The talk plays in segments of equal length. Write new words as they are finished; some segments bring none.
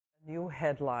New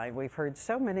headline. We've heard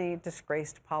so many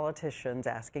disgraced politicians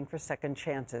asking for second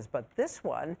chances, but this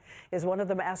one is one of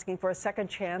them asking for a second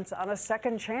chance on a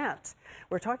second chance.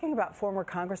 We're talking about former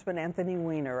Congressman Anthony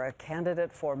Weiner, a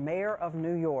candidate for mayor of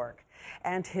New York.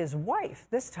 And his wife,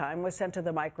 this time, was sent to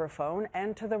the microphone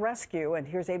and to the rescue. And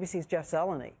here's ABC's Jeff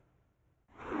Zeleny.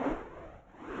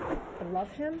 I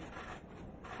love him.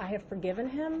 I have forgiven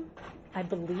him. I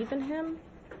believe in him.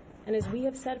 And as we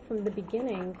have said from the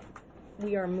beginning,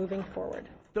 we are moving forward.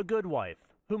 The good wife.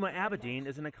 Huma Abedin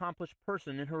is an accomplished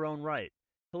person in her own right,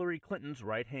 Hillary Clinton's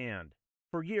right hand.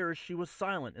 For years, she was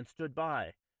silent and stood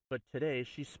by, but today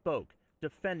she spoke,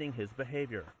 defending his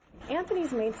behavior.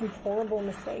 Anthony's made some horrible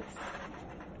mistakes,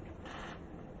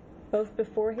 both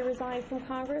before he resigned from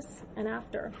Congress and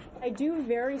after. I do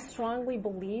very strongly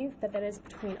believe that that is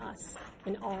between us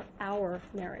and our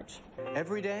marriage.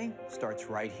 Every day starts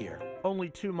right here. Only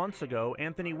 2 months ago,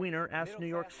 Anthony Weiner asked New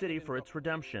York City for its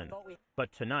redemption.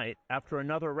 But tonight, after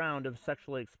another round of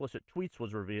sexually explicit tweets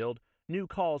was revealed, new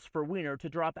calls for Weiner to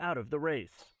drop out of the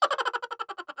race.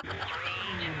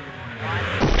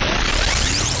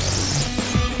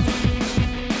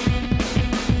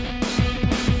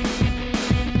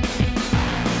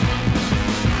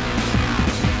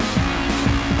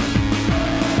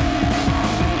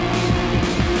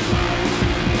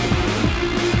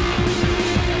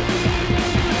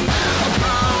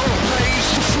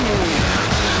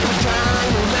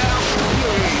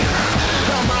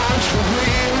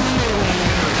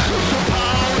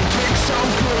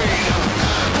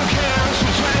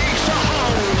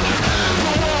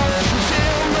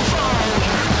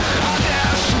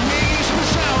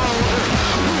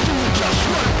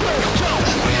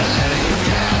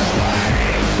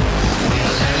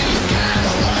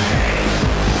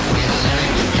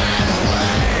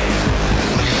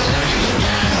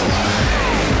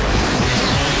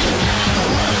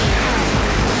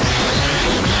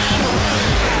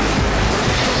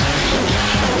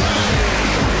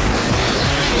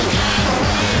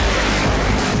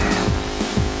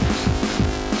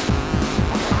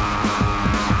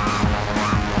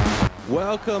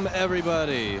 Welcome,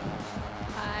 everybody.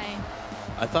 Hi.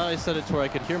 I thought I said it to where I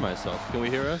could hear myself. Can we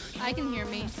hear us? I can hear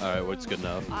me. All right, well, it's good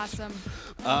enough. Awesome.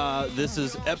 This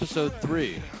is episode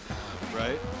 3,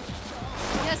 right?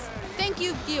 Yes, thank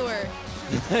you, viewer.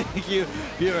 Thank you,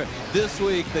 viewer. This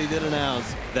week, they did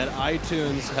announce that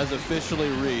iTunes has officially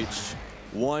reached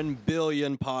 1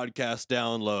 billion podcast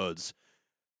downloads.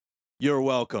 You're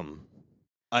welcome.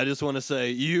 I just want to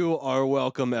say you are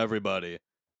welcome, everybody.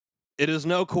 It is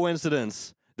no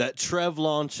coincidence that Trev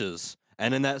launches,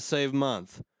 and in that same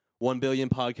month, 1 billion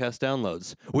podcast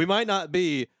downloads. We might not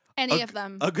be any of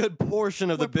them. A good portion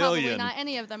of the billion. Probably not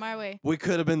any of them, are we? We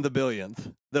could have been the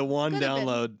billionth. The one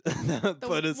download that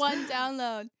put us. One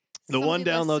download. The one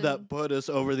download that put us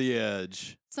over the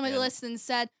edge. Somebody listened and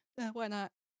said, "Why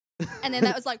not?" And then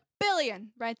that was like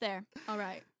billion right there. All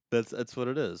right. That's what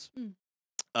it is.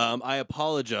 I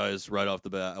apologize right off the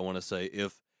bat. I want to say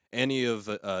if any of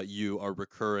you are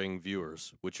recurring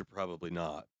viewers, which you're probably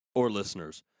not, or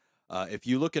listeners, if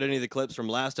you look at any of the clips from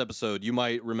last episode, you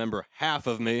might remember half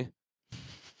of me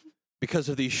because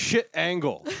of the shit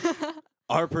angle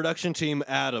our production team,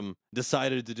 Adam,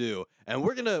 decided to do. And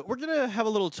we're gonna have a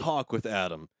little talk with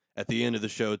Adam at the end of the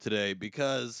show today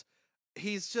because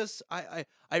he's just I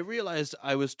realized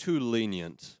I was too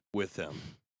lenient with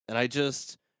him, and I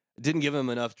just didn't give him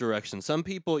enough direction. Some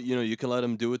people, you can let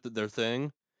them do their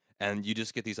thing, and you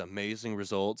just get these amazing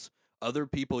results. Other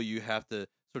people, you have to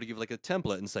sort of give like a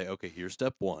template and say, okay, here's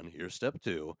step 1, here's step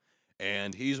 2.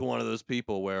 And he's one of those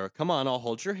people where, come on, I'll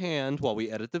hold your hand while we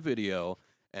edit the video,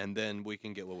 and then we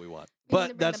can get what we want.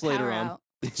 But that's later on.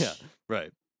 Yeah,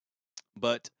 right.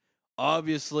 But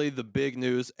obviously the big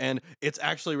news, and it's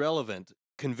actually relevant.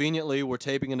 Conveniently, we're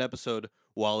taping an episode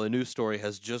while a news story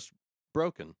has just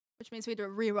broken. Which means we had to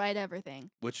rewrite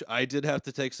everything. Which I did have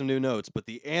to take some new notes. But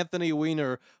the Anthony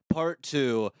Weiner Part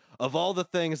 2, of all the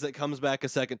things that comes back a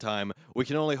second time, we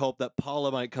can only hope that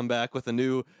Paula might come back with a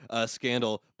new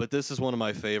scandal. But this is one of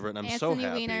my favorite, and I'm so happy.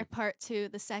 Anthony Weiner Part 2,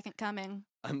 The Second Coming.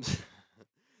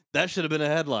 That should have been a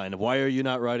headline. Why are you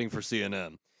not writing for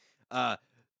CNN?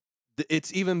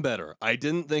 It's even better. I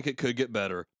didn't think it could get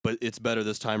better, but it's better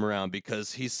this time around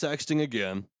because he's sexting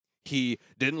again. He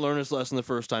didn't learn his lesson the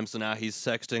first time, so now he's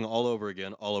sexting all over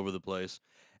again, all over the place.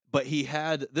 But he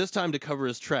had, this time to cover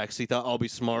his tracks, he thought, I'll be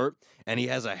smart, and he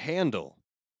has a handle.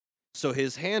 So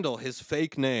his handle, his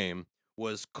fake name,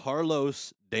 was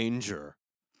Carlos Danger.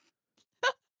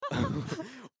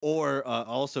 Or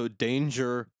also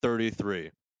Danger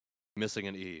 33, missing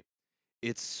an E.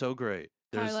 It's so great.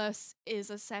 Carlos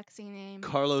is a sexy name.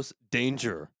 Carlos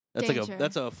Danger Danger.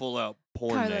 that's a full out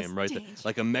porn Carlos, name right there. danger.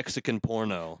 Like a Mexican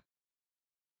porno.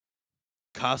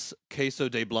 Queso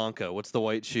de Blanca. What's the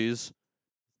white cheese?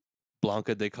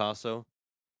 Blanca de Queso.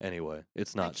 Anyway,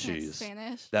 it's I not can't cheese.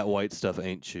 Spanish. That white stuff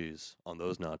ain't cheese on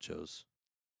those nachos.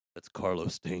 That's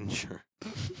Carlos Danger.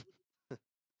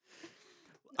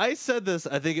 I said this,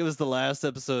 I think it was the last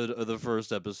episode of the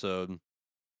first episode,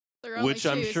 They're only which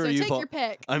I'm shoes, sure so you've take your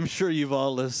pick. I'm sure you've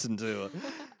all listened to.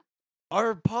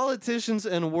 Our politicians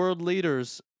and world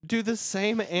leaders do the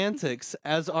same antics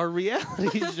as our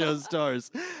reality show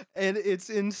stars, and it's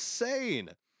insane.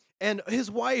 And his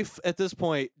wife at this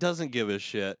point doesn't give a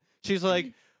shit. She's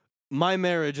like, my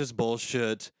marriage is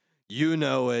bullshit. You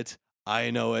know it.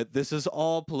 I know it. This is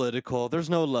all political. There's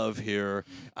no love here.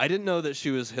 I didn't know that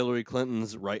she was Hillary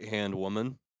Clinton's right-hand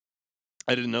woman.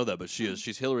 I didn't know that, but she is.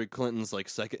 She's Hillary Clinton's like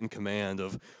second in command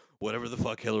of whatever the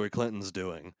fuck Hillary Clinton's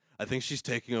doing. I think she's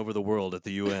taking over the world at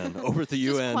the UN. Over at the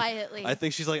Just UN. quietly. I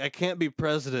think she's like, I can't be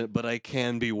president, but I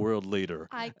can be world leader.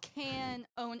 I can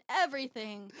own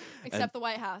everything except the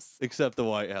White House. Except the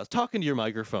White House. Talking to your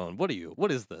microphone. What are you?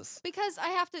 What is this? Because I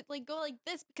have to like go like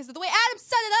this because of the way Adam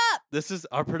set it up. This is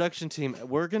our production team.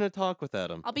 We're going to talk with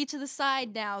Adam. I'll be to the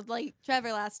side now, like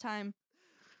Trevor last time.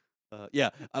 Yeah.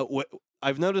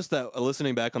 I've noticed that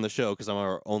listening back on the show, because I'm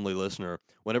our only listener,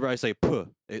 whenever I say puh,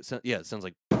 it sounds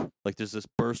like puh, like there's this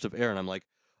burst of air, and I'm like,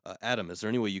 Adam, is there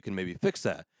any way you can maybe fix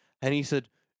that? And he said,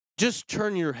 just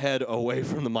turn your head away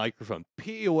from the microphone.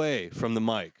 Pee away from the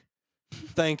mic.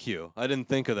 Thank you. I didn't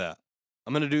think of that.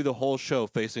 I'm going to do the whole show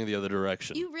facing the other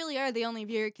direction. You really are the only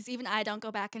viewer because even I don't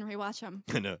go back and rewatch them.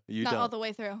 No, you Not don't. all the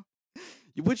way through.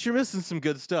 Which you're missing some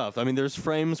good stuff. I mean, there's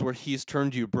frames where he's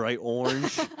turned you bright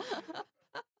orange.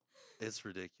 It's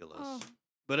ridiculous. Oh.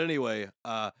 But anyway,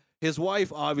 his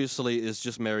wife obviously is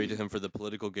just married to him for the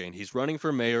political gain. He's running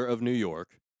for mayor of New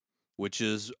York, which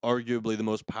is arguably the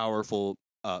most powerful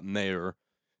mayor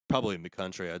probably in the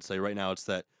country, I'd say. Right now it's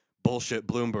that bullshit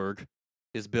Bloomberg,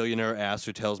 his billionaire ass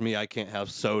who tells me I can't have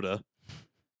soda.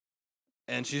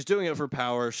 And she's doing it for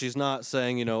power. She's not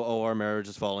saying, oh, our marriage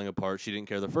is falling apart. She didn't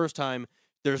care the first time.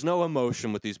 There's no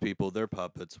emotion with these people. They're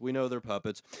puppets. We know they're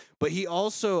puppets. But he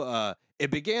also, it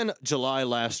began July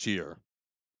last year.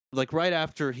 Like right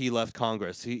after he left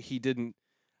Congress. He didn't,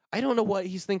 I don't know what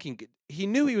he's thinking. He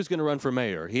knew he was going to run for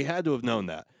mayor. He had to have known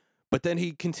that. But then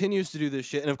he continues to do this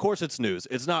shit. And of course it's news.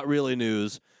 It's not really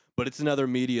news, but it's another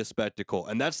media spectacle.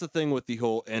 And that's the thing with the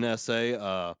whole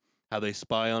NSA, how they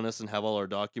spy on us and have all our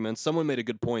documents. Someone made a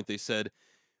good point. They said,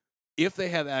 if they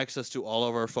have access to all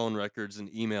of our phone records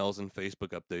and emails and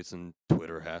Facebook updates and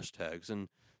Twitter hashtags and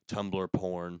Tumblr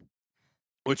porn,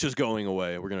 which is going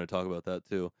away, we're going to talk about that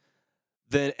too,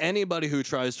 then anybody who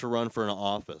tries to run for an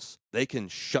office, they can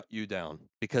shut you down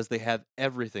because they have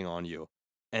everything on you.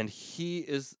 And he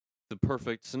is the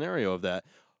perfect scenario of that.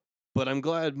 But I'm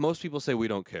glad most people say we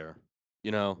don't care.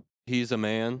 He's a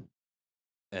man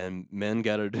and men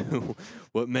got to do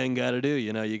what men got to do.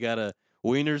 You got to,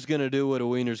 wiener's going to do what a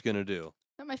wiener's going to do.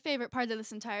 But my favorite part of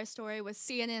this entire story was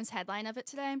CNN's headline of it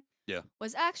today. Yeah.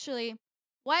 Was actually,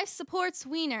 wife supports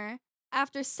wiener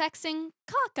after sexing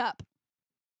cock up.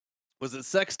 Was it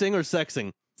sexting or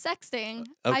sexing? Sexting.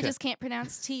 Okay. I just can't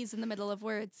pronounce T's in the middle of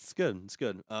words. It's good. It's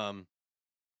good.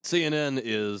 CNN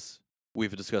is,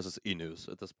 we've discussed this, E-News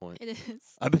at this point. It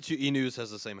is. I bet you E-News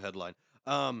has the same headline.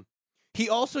 He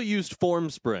also used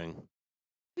FormSpring.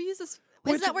 Who uses?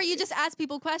 Which- Is that where you just ask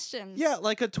people questions? Yeah,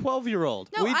 like a 12-year-old.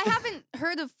 No, I haven't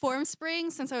heard of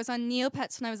FormSpring since I was on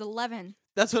Neopets when I was 11.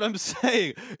 That's what I'm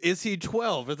saying. Is he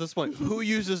 12 at this point? Who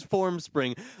uses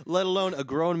FormSpring, let alone a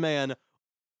grown man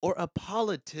or a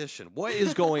politician? What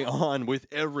is going on with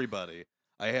everybody?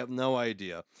 I have no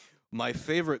idea. My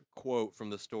favorite quote from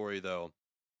the story, though,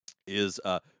 is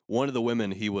one of the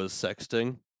women he was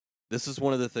sexting. This is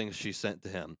one of the things she sent to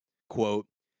him. Quote,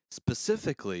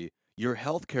 specifically, your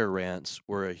healthcare rants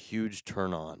were a huge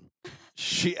turn on.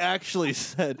 She actually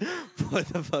said, what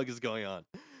the fuck is going on?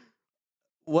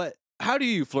 How do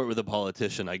you flirt with a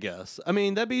politician, I guess? I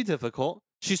mean, that'd be difficult.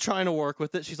 She's trying to work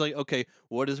with it. She's like, okay,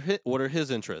 what are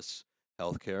his interests?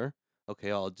 Healthcare.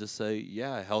 Okay, I'll just say,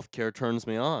 yeah, healthcare turns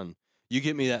me on. You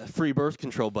get me that free birth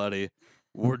control, buddy.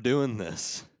 We're doing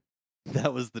this.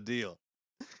 That was the deal.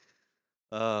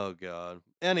 Oh, God.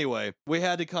 Anyway, we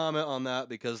had to comment on that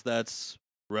because that's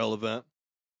relevant.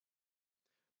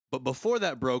 But before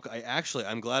that broke,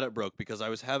 I'm glad it broke because I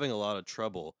was having a lot of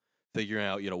trouble figuring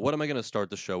out, what am I going to start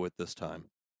the show with this time?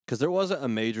 Because there wasn't a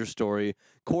major story.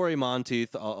 Corey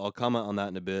Monteith, I'll comment on that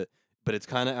in a bit, but it's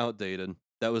kind of outdated.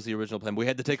 That was the original plan. We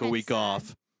had to take a Kinda week sad.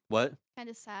 off. What? Kind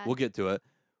of sad. We'll get to it.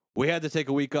 We had to take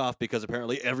a week off because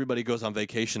apparently everybody goes on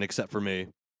vacation except for me.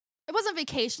 It wasn't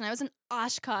vacation. I was in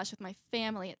Oshkosh with my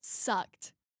family. It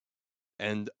sucked.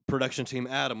 And production team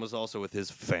Adam was also with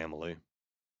his family.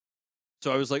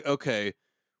 So I was like, okay,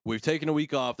 we've taken a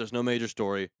week off. There's no major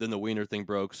story. Then the wiener thing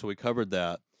broke, so we covered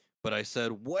that. But I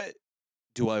said, what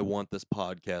do I want this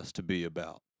podcast to be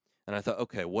about? And I thought,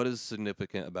 okay, what is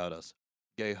significant about us?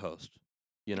 Gay host.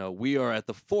 You know, we are at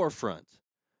the forefront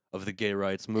of the gay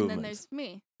rights movement. And then there's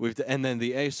me. And then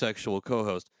the asexual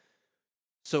co-host.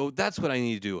 So that's what I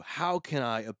need to do. How can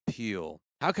I appeal?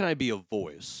 How can I be a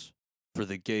voice for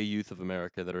the gay youth of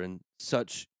America that are in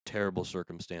such terrible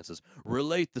circumstances?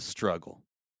 Relate the struggle.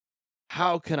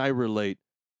 How can I relate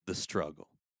the struggle?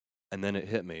 And then it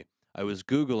hit me. I was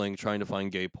Googling trying to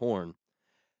find gay porn.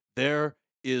 There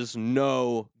is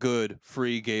no good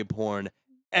free gay porn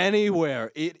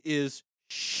anywhere. It is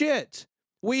shit.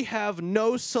 We have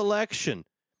no selection.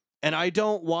 And I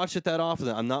don't watch it that often.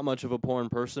 I'm not much of a porn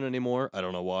person anymore. I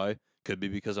don't know why. Could be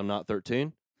because I'm not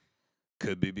 13.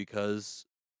 Could be because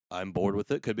I'm bored with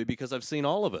it. Could be because I've seen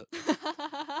all of it.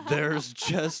 There's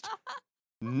just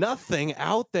nothing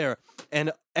out there.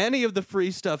 And any of the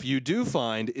free stuff you do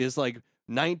find is like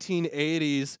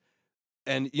 1980s.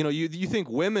 And, you know, you think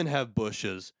women have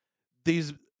bushes.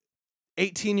 These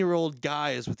 18-year-old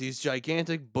guys with these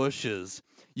gigantic bushes.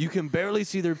 You can barely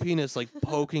see their penis, like,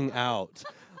 poking out.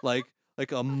 Like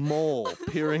a mole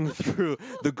peering through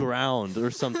the ground or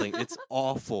something. It's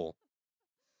awful.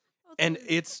 And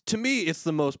to me, it's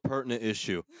the most pertinent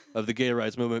issue of the gay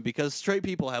rights movement because straight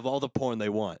people have all the porn they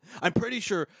want. I'm pretty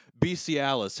sure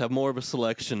bestialists have more of a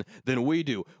selection than we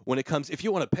do. When it comes, if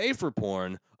you want to pay for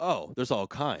porn, there's all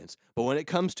kinds. But when it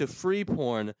comes to free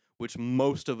porn, which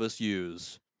most of us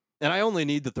use, and I only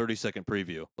need the 30-second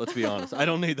preview. Let's be honest. I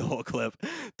don't need the whole clip.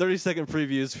 30-second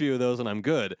previews, few of those, and I'm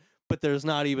good. But there's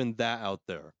not even that out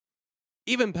there.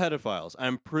 Even pedophiles.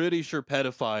 I'm pretty sure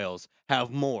pedophiles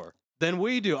have more than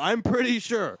we do. I'm pretty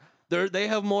sure they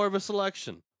have more of a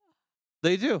selection.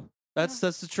 They do. That's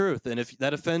the truth. And if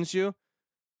that offends you,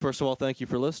 first of all, thank you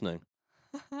for listening.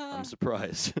 I'm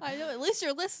surprised. I know. At least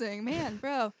you're listening, man,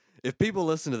 bro. If people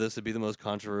listen to this, it'd be the most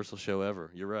controversial show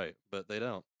ever. You're right, but they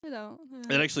don't. They don't.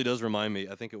 It actually does remind me.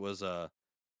 I think it was a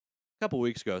couple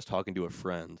weeks ago. I was talking to a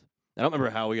friend. I don't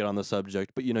remember how we got on the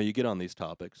subject, but, you know, you get on these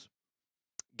topics.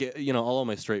 All of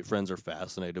my straight friends are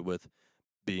fascinated with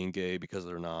being gay because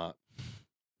they're not.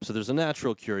 So there's a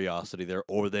natural curiosity there,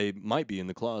 or they might be in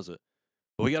the closet.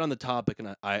 But we got on the topic,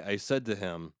 and I said to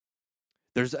him,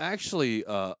 there's actually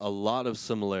a lot of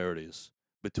similarities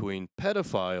between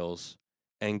pedophiles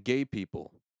and gay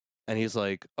people. And he's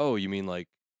like, oh, you mean like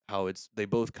how they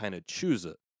both kind of choose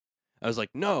it? I was like,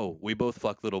 no, we both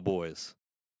fuck little boys.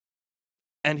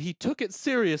 And he took it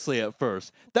seriously at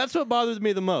first. That's what bothered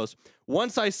me the most.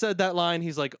 Once I said that line,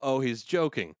 he's like, oh, he's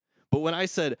joking. But when I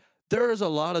said, there's a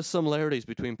lot of similarities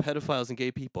between pedophiles and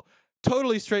gay people,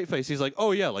 totally straight face. He's like,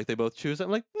 oh, yeah, like they both choose it. I'm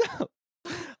like, no,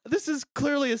 this is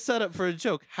clearly a setup for a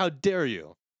joke. How dare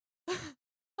you?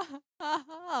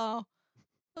 Oh,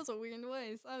 those are weird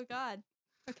ways. Oh, God.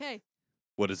 Okay.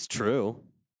 What is true?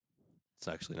 It's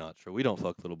actually not true. We don't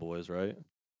fuck little boys, right?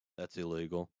 That's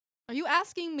illegal. Are you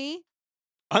asking me?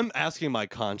 I'm asking my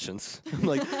conscience. I'm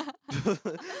like,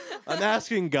 I'm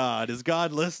asking God. Is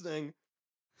God listening?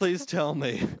 Please tell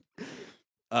me.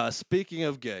 Speaking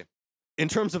of gay, in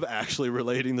terms of actually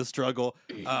relating the struggle,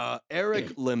 Eric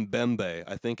Limbembe,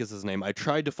 I think is his name. I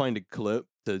tried to find a clip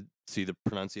to see the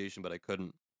pronunciation, but I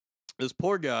couldn't. This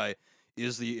poor guy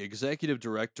is the executive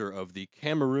director of the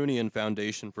Cameroonian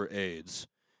Foundation for AIDS.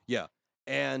 Yeah.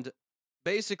 And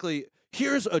basically,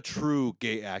 here's a true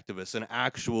gay activist, an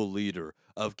actual leader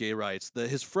of gay rights.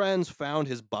 His friends found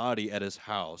his body at his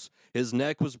house. His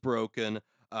neck was broken,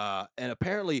 and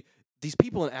apparently these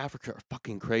people in Africa are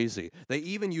fucking crazy. They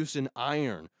even used an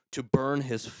iron to burn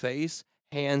his face,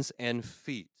 hands, and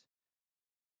feet.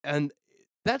 And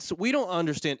we don't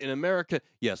understand. In America,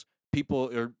 yes,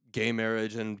 people are gay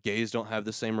marriage and gays don't have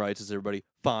the same rights as everybody.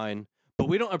 Fine. But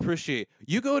we don't appreciate,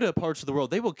 you go to parts of the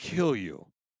world, they will kill you.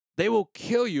 They will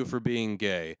kill you for being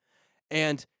gay.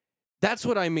 And that's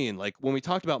what I mean. Like when we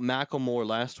talked about Macklemore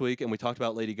last week and we talked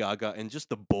about Lady Gaga and just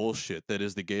the bullshit that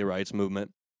is the gay rights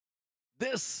movement,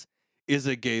 this is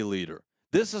a gay leader.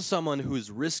 This is someone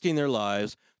who's risking their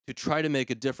lives to try to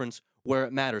make a difference where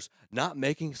it matters, not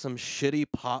making some shitty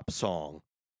pop song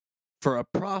for a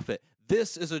profit.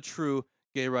 This is a true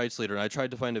gay rights leader. And I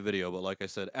tried to find a video, but like I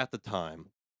said, at the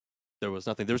time, there was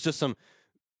nothing. There was just some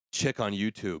chick on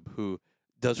YouTube who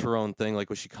does her own thing, like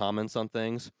when she comments on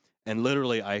things. And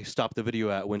literally, I stopped the video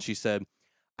at when she said,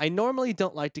 I normally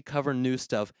don't like to cover new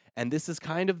stuff, and this is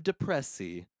kind of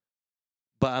depressy,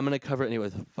 but I'm going to cover it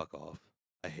anyway. Fuck off.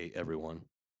 I hate everyone.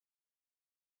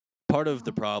 Part of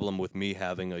the problem with me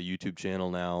having a YouTube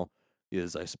channel now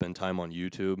is I spend time on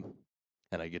YouTube,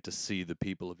 and I get to see the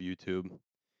people of YouTube,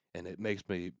 and it makes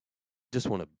me just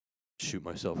want to shoot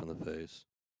myself in the face.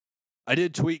 I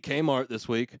did tweet Kmart this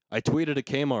week. I tweeted at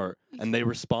Kmart, and they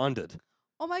responded.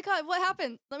 Oh my God, what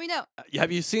happened? Let me know.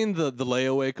 Have you seen the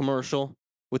layaway commercial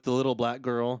with the little black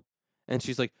girl? And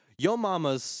she's like, "Yo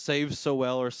mama's saved so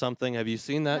well" or something. Have you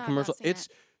seen that No, I've not commercial? seen It's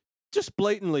just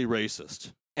blatantly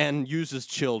racist and uses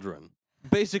children.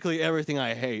 Basically everything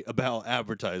I hate about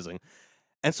advertising.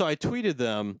 And so I tweeted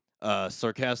them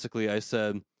sarcastically. I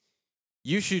said,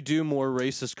 "You should do more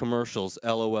racist commercials.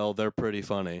 LOL, they're pretty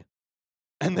funny."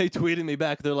 And they tweeted me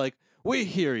back. They're like, "We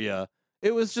hear ya.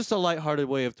 It was just a lighthearted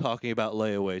way of talking about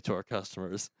layaway to our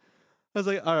customers." I was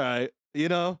like, all right, you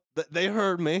know, they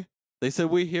heard me. They said,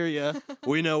 "We hear ya.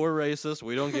 We know we're racist.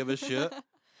 We don't give a shit."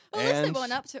 Well, at least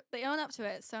And they own up to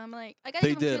it. So I'm like, I gotta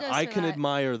they give them did. kudos I for can that.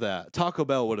 admire that. Taco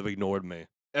Bell would have ignored me.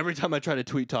 Every time I try to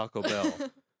tweet Taco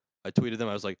Bell, I tweeted them.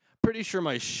 I was like, "Pretty sure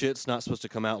my shit's not supposed to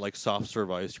come out like soft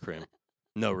serve ice cream."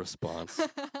 No response.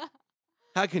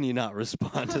 How can you not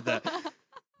respond to that?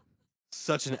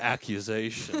 Such an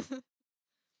accusation.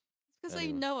 Because Anyway.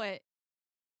 they know it.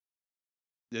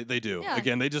 They do. Yeah.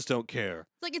 Again, they just don't care.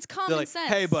 It's like it's They're common like, sense.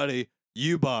 "Hey, buddy,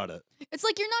 you bought it." It's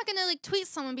like you're not gonna like tweet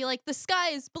someone and be like, "The sky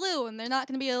is blue," and they're not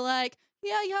gonna be like,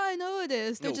 "Yeah, I know it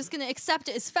is." They're No. just gonna accept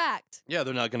it as fact. Yeah,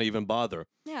 they're not going to even bother.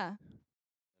 Yeah.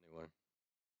 Anyway,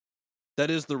 that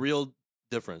is the real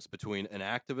difference between an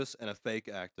activist and a fake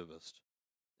activist.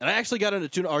 And I actually got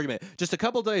into an argument just a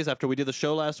couple days after we did the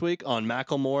show last week on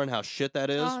Macklemore and how shit that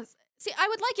is. See, I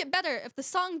would like it better if the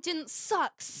song didn't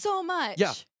suck so much.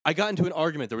 Yeah, I got into an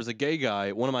argument. There was a gay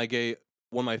guy, one of my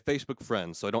Facebook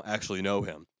friends, so I don't actually know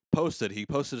him, he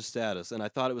posted a status, and I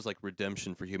thought it was like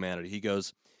redemption for humanity. He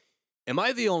goes, "Am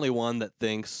I the only one that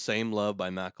thinks Same Love by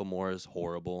Macklemore is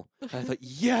horrible?" And I thought,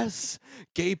 yes,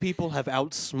 gay people have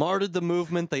outsmarted the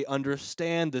movement. They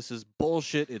understand this is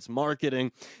bullshit. It's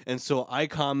marketing. And so I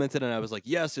commented, and I was like,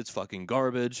 yes, it's fucking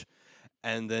garbage.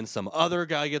 And then some other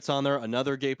guy gets on there,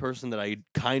 another gay person that I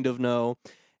kind of know.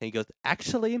 And he goes,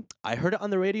 "Actually, I heard it on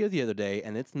the radio the other day,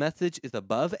 and its message is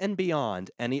above and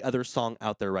beyond any other song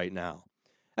out there right now."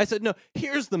 I said, "No,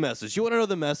 here's the message. You want to know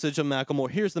the message of Macklemore?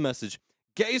 Here's the message.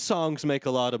 Gay songs make a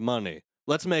lot of money.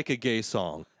 Let's make a gay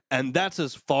song." And that's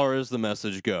as far as the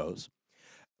message goes.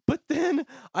 But then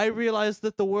I realized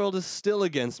that the world is still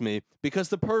against me because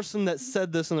the person that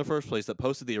said this in the first place, that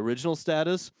posted the original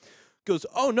status, goes,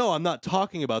 "Oh, no, I'm not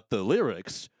talking about the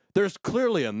lyrics. There's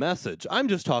clearly a message. I'm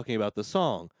just talking about the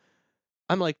song."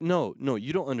 I'm like, no,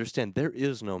 you don't understand. There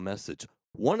is no message.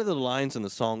 One of the lines in the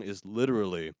song is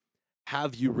literally,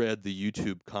 "Have you read the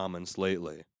YouTube comments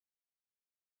lately?"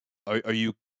 Are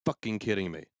you fucking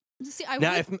kidding me? See,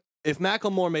 Now, if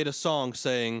Macklemore made a song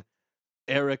saying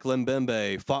Eric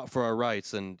Limbembe fought for our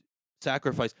rights and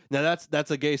sacrificed, now that's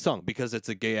a gay song because it's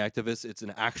a gay activist. It's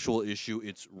an actual issue.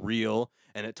 It's real,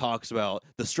 and it talks about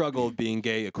the struggle of being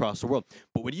gay across the world.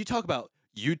 But when you talk about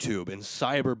YouTube and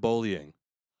cyberbullying,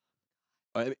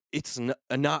 it's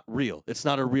not real. It's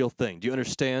not a real thing. Do you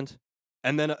understand?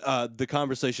 And then the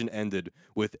conversation ended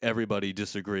with everybody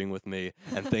disagreeing with me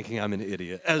and thinking I'm an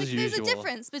idiot, as usual. There's a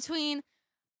difference between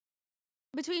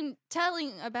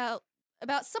telling about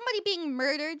somebody being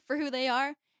murdered for who they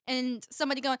are and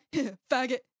somebody going,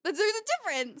 "Faggot." There's a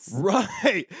difference.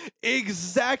 Right.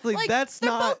 Exactly. Like, That's they're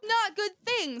not... both not good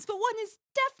things, but one is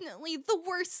definitely the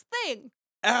worst thing.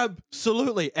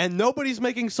 Absolutely. And nobody's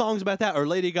making songs about that, or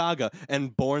Lady Gaga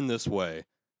and Born This Way.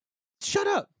 Shut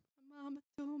up. Mama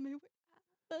told me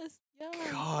we're at this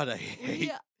young. God, I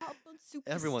hate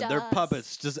everyone. Superstars. They're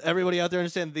puppets. Just everybody out there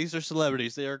understand these are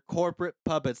celebrities. They are corporate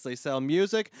puppets. They sell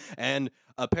music, and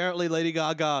apparently Lady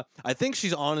Gaga, I think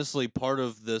she's honestly part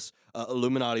of this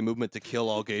Illuminati movement to kill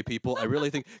all gay people. I really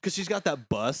think, because she's got that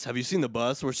bus. Have you seen the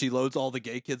bus where she loads all the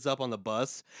gay kids up on the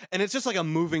bus? And it's just like a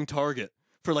moving target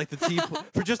for like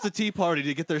for just the Tea Party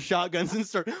to get their shotguns and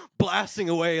start blasting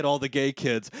away at all the gay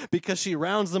kids because she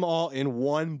rounds them all in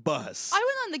one bus. I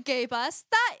went on the gay bus.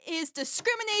 That is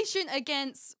discrimination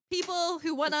against people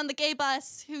who went on the gay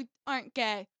bus who aren't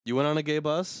gay. You went on a gay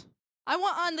bus? I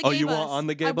went on the gay bus. Oh, you went on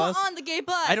the gay bus? I went on the gay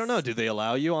bus. I don't know. Do they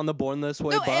allow you on the Born This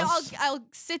Way No, bus? I'll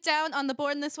sit down on the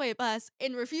Born This Way bus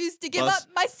and refuse to give Bus? up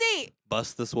my seat.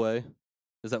 Bus this way?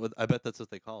 Is that what? I bet that's what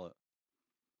they call it.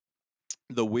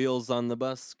 The wheels on the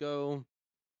bus go.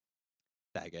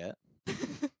 Baguette.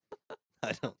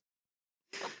 I don't.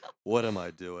 What am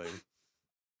I doing?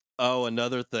 Oh,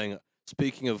 another thing.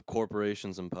 Speaking of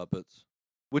corporations and puppets,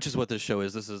 which is what this show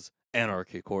is. This is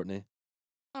anarchy, Courtney.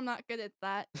 I'm not good at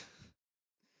that.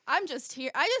 I'm just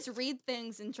here. I just read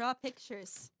things and draw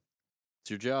pictures. It's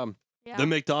your job. Yeah. The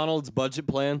McDonald's budget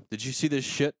plan. Did you see this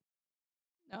shit?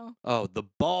 No. Oh, the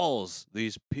balls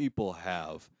these people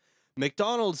have.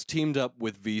 McDonald's teamed up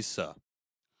with Visa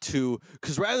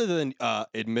because rather than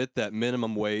admit that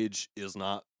minimum wage is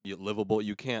not livable,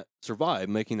 you can't survive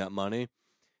making that money,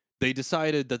 they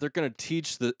decided that they're going to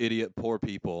teach the idiot poor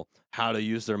people how to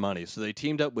use their money. So they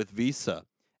teamed up with Visa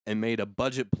and made a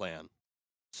budget plan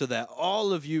so that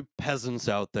all of you peasants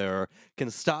out there can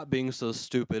stop being so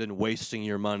stupid and wasting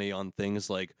your money on things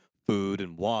like food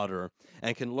and water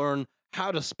and can learn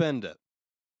how to spend it.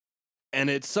 And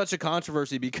it's such a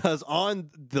controversy because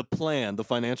on the plan, the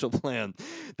financial plan,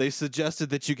 they suggested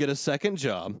that you get a second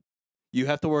job. You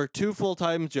have to work 2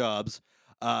 full-time jobs.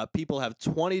 People have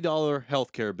 $20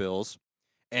 healthcare bills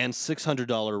and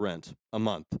 $600 rent a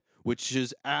month, which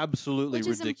is absolutely Which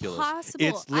is ridiculous. impossible.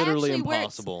 It's literally I actually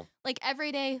impossible. Worked, like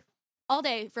every day, all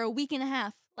day for a week and a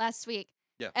half last week.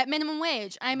 Yeah. At minimum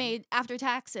wage, I made after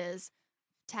taxes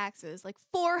like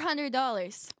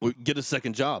 $400. Get a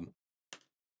second job.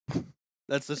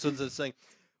 That's what it's saying.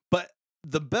 But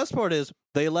the best part is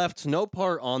they left no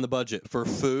part on the budget for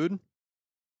food,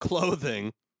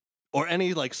 clothing, or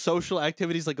any like social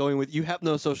activities like going with. You have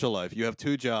no social life. You have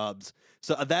 2 jobs.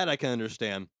 So that I can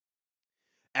understand.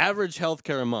 Average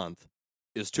healthcare a month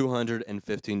is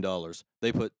 $215.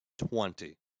 They put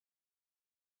 20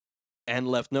 and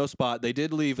left no spot. They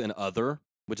did leave an other,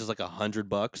 which is like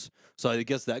 $100. So I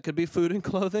guess that could be food and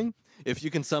clothing if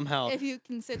you can somehow. If you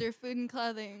consider food and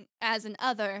clothing as an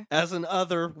other. As an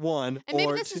other one. And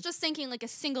maybe this is just thinking like a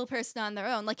single person on their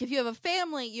own. Like if you have a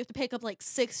family, you have to pick up like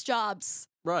 6 jobs.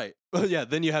 Right. Yeah,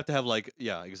 then you have to have like,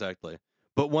 yeah, exactly.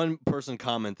 But one person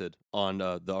commented on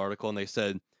the article and they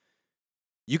said,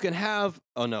 you can have,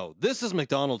 oh no, this is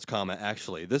McDonald's comment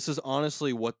actually. This is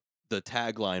honestly what the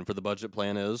tagline for the budget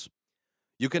plan is.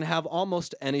 You can have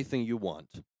almost anything you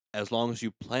want as long as you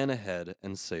plan ahead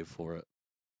and save for it.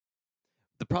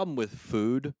 The problem with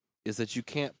food is that you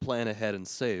can't plan ahead and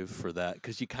save for that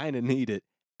because you kind of need it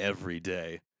every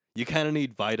day. You kind of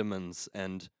need vitamins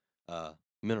and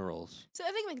minerals. So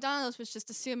I think McDonald's was just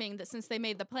assuming that since they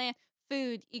made the plan,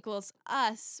 food equals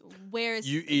us. Where's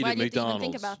You eat why at do you have to even McDonald's.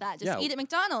 think about that? Just Yeah. eat at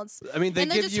McDonald's. I mean, they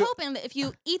And they're give just you hoping that if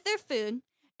you eat their food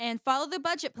and follow the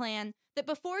budget plan, that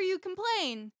before you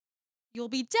complain, you'll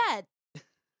be dead.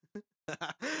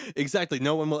 Exactly.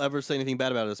 No one will ever say anything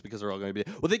bad about us because they're all going to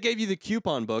be. Well, they gave you the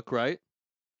coupon book, right?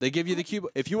 They give you the coupon.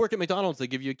 If you work at McDonald's, they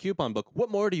give you a coupon book. What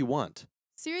more do you want?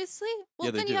 Seriously? Well,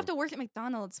 Yeah, they then you have do. to work at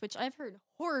McDonald's, which I've heard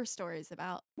horror stories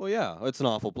about. Well, yeah, it's an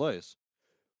awful place.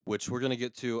 Which we're going to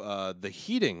get to the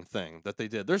heating thing that they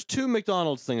did. There's 2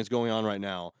 McDonald's things going on right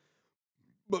now.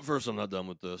 But first, I'm not done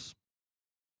with this.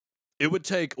 It would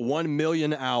take 1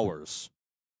 million hours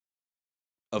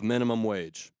of minimum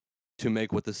wage to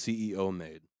make what the CEO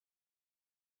made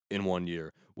in 1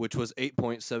 year, which was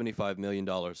 $8.75 million.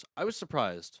 I was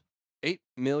surprised. 8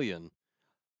 million.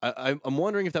 I'm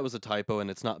wondering if that was a typo and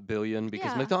it's not billion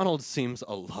because Yeah. McDonald's seems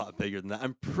a lot bigger than that.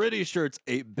 I'm pretty sure it's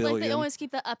 8 billion. Like they always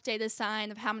keep the updated sign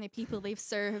of how many people they've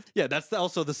served. Yeah, that's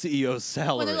also the CEO's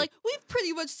salary. When they're like, we've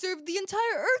pretty much served the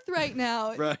entire earth right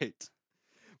now. Right.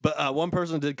 But one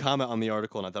person did comment on the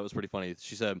article, and I thought it was pretty funny.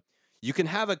 She said, you can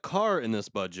have a car in this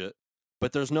budget,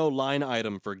 but there's no line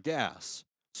item for gas.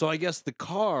 So I guess the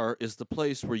car is the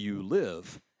place where you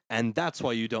live, and that's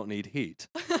why you don't need heat.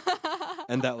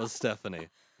 And that was Stephanie.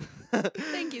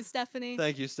 Thank you, Stephanie.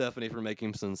 Thank you, Stephanie, for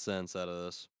making some sense out of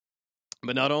this.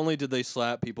 But not only did they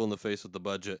slap people in the face with the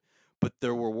budget, but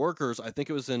there were workers, I think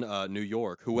it was in New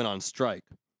York, who went on strike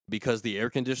because the air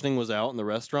conditioning was out in the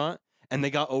restaurant and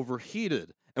they got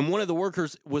overheated. And one of the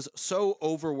workers was so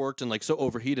overworked and like so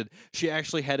overheated, she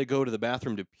actually had to go to the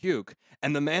bathroom to puke.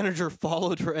 And the manager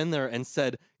followed her in there and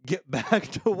said, "Get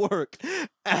back to work,"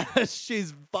 as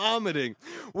she's vomiting,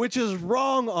 which is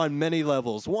wrong on many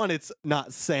levels. One, it's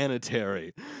not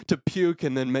sanitary to puke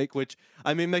and then make, which,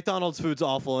 I mean, McDonald's food's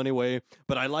awful anyway,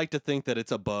 but I like to think that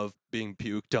it's above being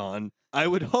puked on. I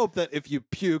would hope that if you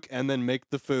puke and then make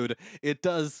the food, it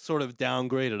does sort of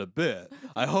downgrade it a bit.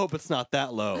 I hope it's not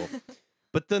that low.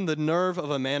 But then the nerve of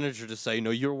a manager to say, "No,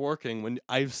 you're working when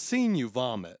I've seen you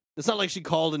vomit." It's not like she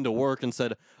called into work and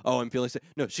said, "Oh, I'm feeling sick."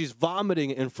 No, she's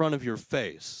vomiting in front of your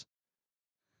face.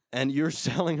 And you're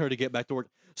telling her to get back to work.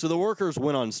 So the workers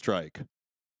went on strike,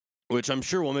 which I'm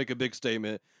sure will make a big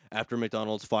statement after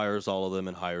McDonald's fires all of them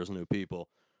and hires new people.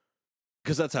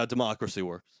 Because that's how democracy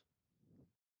works.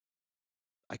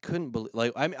 I couldn't believe,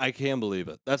 I can believe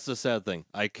it. That's the sad thing.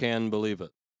 I can believe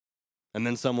it. And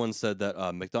then someone said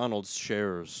that McDonald's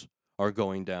shares are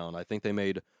going down. I think they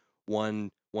made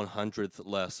 1/100th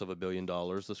less of $1 billion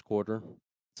this quarter.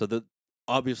 So that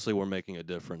obviously we're making a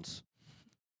difference.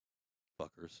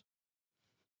 fuckers.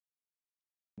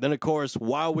 Then, of course,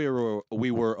 while we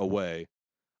were away,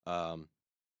 and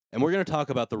we're going to talk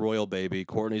about the royal baby.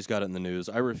 Courtney's got it in the news.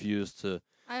 I refuse to.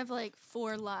 I have like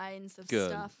 4 lines of Good.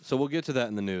 stuff. So we'll get to that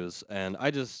in the news. And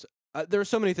there are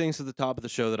so many things at the top of the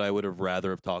show that I would have rather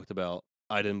have talked about.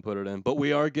 I didn't put it in. But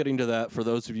we are getting to that for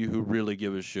those of you who really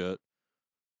give a shit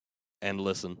and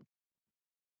listen.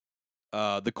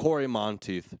 The Corey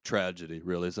Monteith tragedy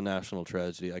really is a national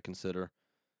tragedy, I consider.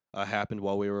 Happened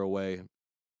while we were away.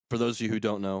 For those of you who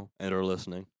don't know and are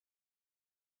listening,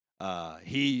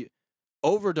 he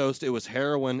overdosed. It was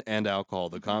heroin and alcohol,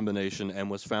 the combination, and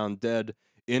was found dead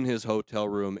in his hotel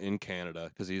room in Canada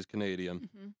because he's Canadian.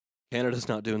 Mm-hmm. Canada's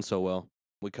not doing so well.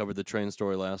 We covered the train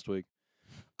story last week.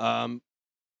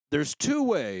 There's 2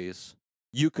 ways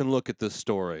you can look at this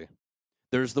story.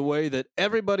 There's the way that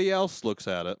everybody else looks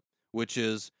at it, which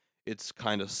is it's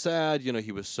kind of sad. You know,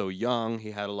 he was so young.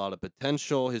 He had a lot of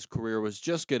potential. His career was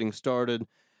just getting started.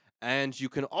 And you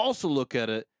can also look at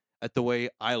it at the way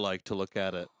I like to look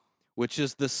at it, which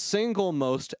is the single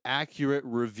most accurate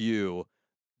review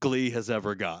Glee has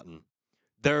ever gotten.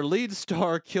 Their lead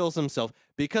star kills himself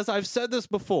because I've said this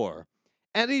before.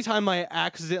 Anytime I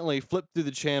accidentally flip through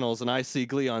the channels and I see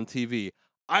Glee on TV,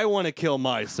 I want to kill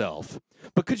myself.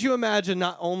 But could you imagine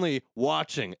not only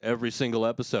watching every single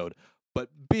episode, but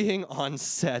being on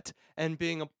set and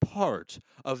being a part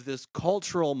of this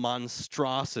cultural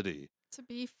monstrosity? To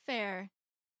be fair,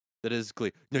 that is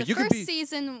Glee. No, the you first could be.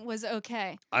 season was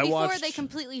okay. I Before watched- they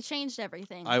completely changed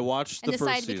everything. I watched and the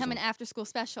decided first to become season. an after-school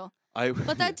special. But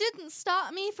But that didn't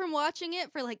stop me from watching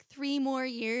it for like 3 more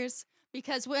years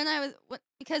because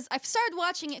because I've started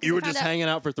watching it. You I were found just out- hanging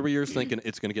out for 3 years thinking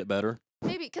it's going to get better.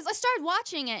 Maybe because I started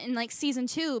watching it in like season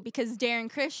 2 because Darren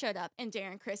Criss showed up and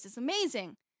Darren Criss is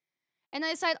amazing. And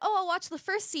I decided, I'll watch the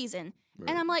first season. Right.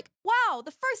 And I'm like, wow,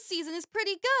 the first season is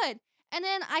pretty good. And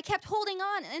then I kept holding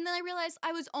on. And then I realized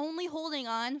I was only holding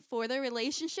on for the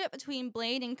relationship between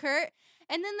Blade and Kurt.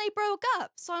 And then they broke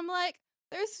up. So I'm like,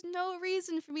 there's no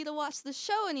reason for me to watch the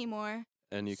show anymore.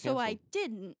 And you So I canceled.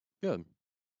 didn't. Good.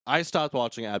 I stopped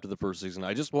watching after the first season.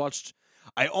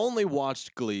 I only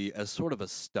watched Glee as sort of a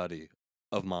study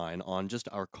of mine on just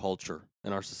our culture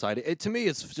and our society. To me,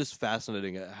 it's just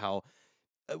fascinating how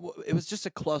it was just a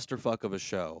clusterfuck of a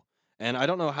show. And I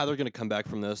don't know how they're going to come back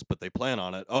from this, but they plan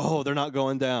on it. Oh, they're not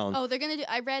going down. Oh,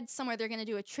 I read somewhere they're going to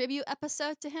do a tribute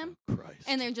episode to him. Christ.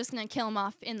 And they're just going to kill him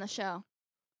off in the show.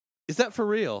 Is that for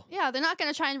real? Yeah, they're not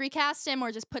going to try and recast him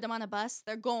or just put him on a bus.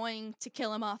 They're going to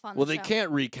kill him off on Well, the they show.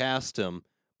 can't recast him,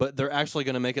 but they're actually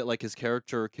going to make it like his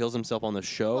character kills himself on the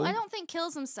show. Well, I don't think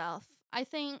kills himself. I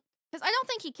think because I don't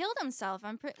think he killed himself.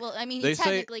 He They say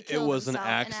technically it killed was an himself.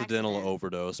 accidental accident.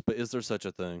 overdose, but is there such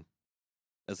a thing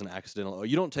as an accidental?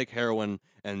 You don't take heroin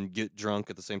and get drunk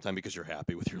at the same time because you're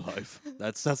happy with your life.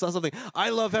 That's not something. I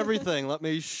love everything. Let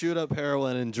me shoot up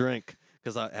heroin and drink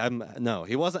because no,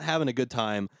 he wasn't having a good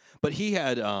time. But he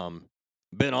had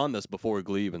been on this before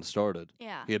Glee even started.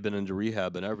 Yeah. He had been into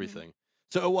rehab and everything,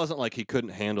 so it wasn't like he couldn't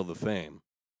handle the fame.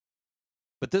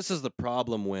 But this is the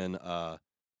problem when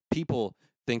people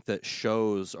think that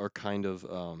shows are kind of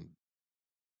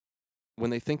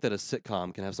when they think that a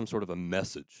sitcom can have some sort of a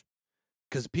message.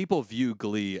 Because people view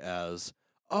Glee as,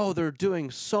 oh, they're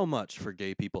doing so much for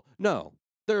gay people. No,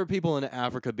 there are people in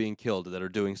Africa being killed that are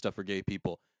doing stuff for gay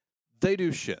people. They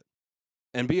do shit.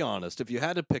 And be honest, if you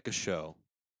had to pick a show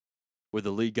where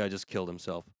the lead guy just killed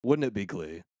himself, wouldn't it be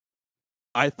Glee?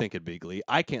 I think it'd be Glee.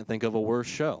 I can't think of a worse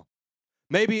show.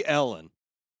 Maybe Ellen.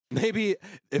 Maybe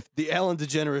if the Ellen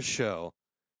DeGeneres show,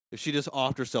 if she just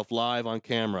offed herself live on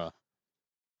camera,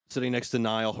 sitting next to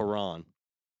Niall Horan,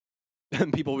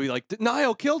 and people will be like,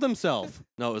 Niall killed himself.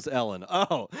 No, it was Ellen.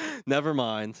 Oh, never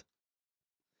mind.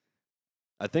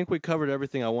 I think we covered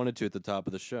everything I wanted to at the top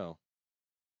of the show.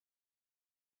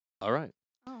 All right.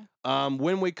 Oh.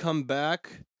 When we come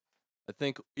back, I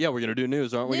think, we're going to do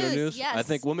news, aren't we? Going to News, news? yes. I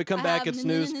think when we come back, it's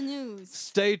news. News.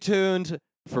 Stay tuned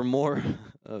for more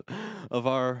of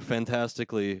our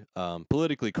fantastically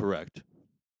politically correct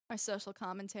Our social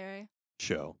commentary.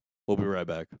 show. We'll be right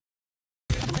back.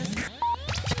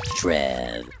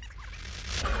 Trev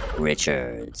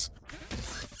Richards.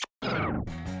 The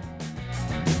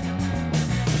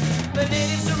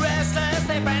natives are restless,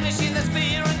 they vanish in the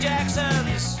Spear and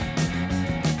Jacksons.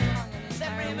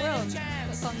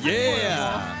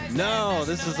 Yeah! No,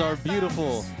 this is our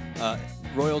beautiful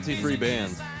royalty-free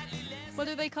band. What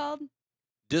are they called?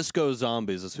 Disco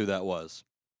Zombies is who that was.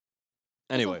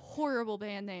 Anyway, That's a horrible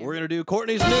band name. we're going to do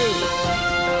Courtney's News.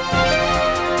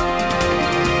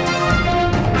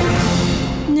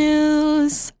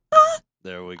 News.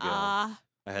 There we go. Ah.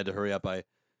 I had to hurry up.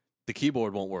 The The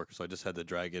keyboard won't work, so I just had to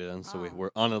drag it in. So Oh. we're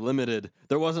on a limited.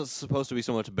 There wasn't supposed to be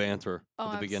so much banter Oh, at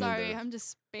the I'm beginning sorry. there. I'm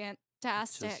just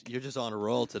fantastic. You're just on a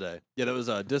roll today. Yeah, that was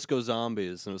Disco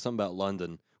Zombies, and it was something about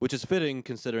London, which is fitting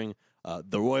considering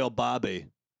the Royal Bobby.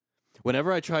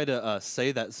 Whenever I try to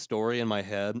say that story in my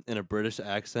head in a British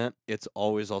accent, it's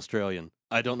always Australian.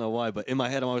 I don't know why, but in my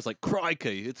head I'm always like,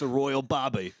 crikey, it's a Royal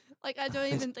Bobby. Like, I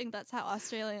don't even think that's how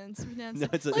Australians pronounce No,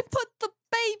 it. it's a- Like, put the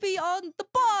baby on the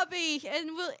Barbie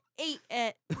and we'll eat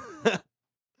it.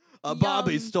 A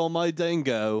Bobby Yum. stole my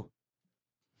dingo.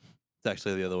 It's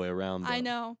actually the other way around. I though.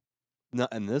 know.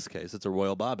 Not in this case, it's a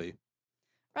Royal Bobby.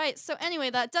 Right, so anyway,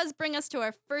 that does bring us to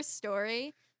our first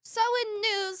story. So in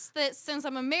news that since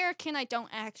I'm American, I don't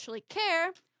actually care,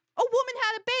 a woman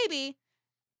had a baby,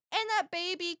 and that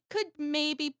baby could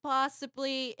maybe,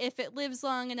 possibly, if it lives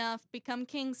long enough, become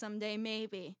king someday,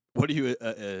 maybe. What are you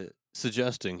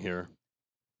suggesting here?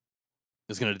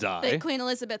 Is going to die? That Queen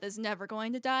Elizabeth is never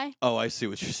going to die. Oh, I see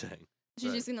what you're saying. She's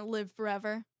Right. just going to live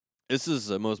forever. This is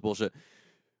most bullshit.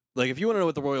 Like, if you want to know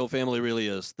what the royal family really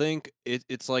is, think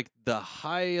it's like the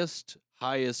highest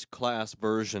class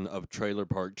version of trailer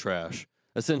park trash,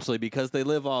 essentially, because they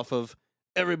live off of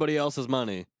everybody else's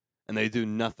money and they do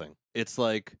nothing. It's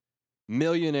like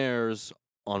millionaires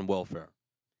on welfare.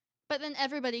 But then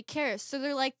everybody cares, so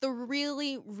they're like the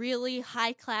really, really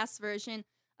high-class version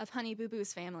of Honey Boo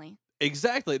Boo's family.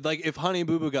 Exactly. Like if Honey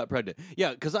Boo Boo got pregnant.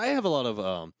 Yeah, because I have a lot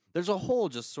of there's a whole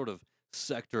just sort of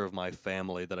sector of my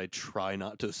family that I try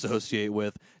not to associate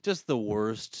with. Just the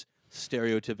worst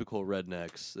stereotypical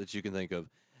rednecks that you can think of.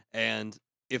 And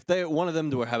if they one of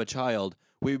them to have a child,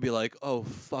 we'd be like, "Oh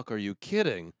fuck, are you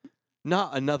kidding?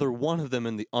 Not another one of them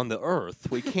on the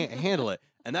earth. We can't handle it."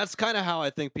 And that's kind of how I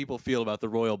think people feel about the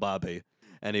royal Bobby.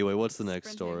 Anyway, what's the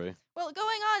next Sprinting. story? Well,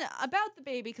 going on about the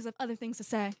baby, because I have other things to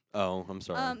say. Oh, I'm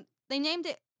sorry. They named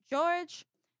it George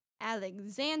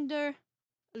Alexander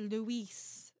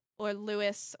Louis or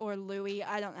Louis or Louis.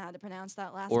 I don't know how to pronounce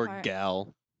that last Or part.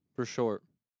 Gal for short.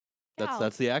 Gal.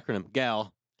 That's the acronym.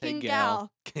 Gal. King Hey,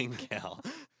 Gal. King Gal.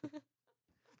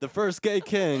 The first gay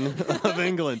king of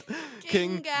England.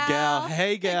 King Gal.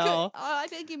 Hey, Gal. Oh, I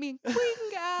think you mean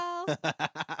Queen Gal.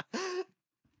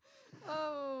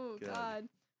 Oh, God. God.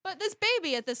 But this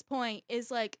baby at this point is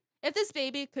like, if this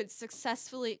baby could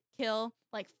successfully kill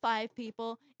like 5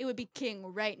 people, it would be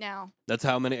king right now. That's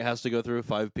how many it has to go through?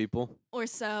 5 people? Or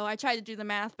so. I tried to do the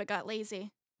math, but got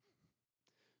lazy.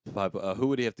 5. Who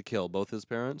would he have to kill? Both his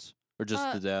parents? Or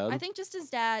just the dad? I think just his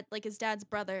dad, like his dad's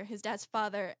brother, his dad's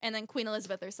father, and then Queen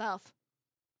Elizabeth herself.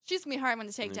 She's gonna be a hard one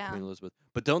to take And then down. Queen Elizabeth.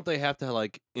 But don't they have to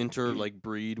like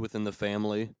breed within the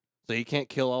family? So he can't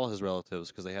kill all his relatives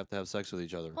because they have to have sex with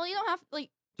each other Well, you don't have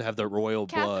like to have their royal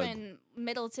blood. Catherine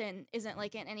Middleton isn't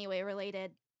like in any way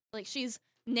related. Like she's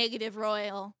negative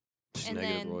royal. Just and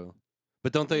negative then royal.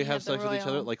 But don't they you have have the sex with each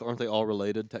other? royal- Like, aren't they all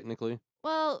related technically?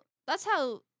 Well, that's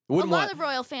how Wouldn't a lot want- of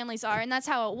royal families are, and that's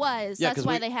how it was. Yeah, That's 'cause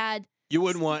why we- they had. You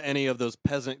wouldn't want any of those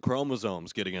peasant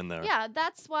chromosomes getting in there. Yeah,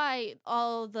 that's why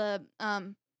all the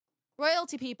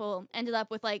royalty people ended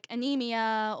up with like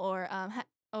anemia or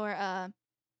what's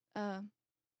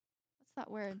that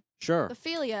word? Sure. The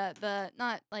philia, the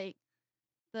not like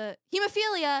the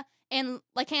hemophilia and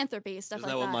lycanthropy stuff Isn't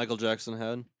like that that. what Michael Jackson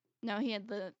had? No, he had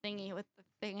the thingy with the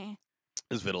thingy.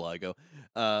 Is vitiligo.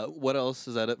 What else?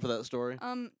 Is that it for that story?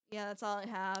 Yeah, that's all I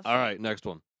have. All right, next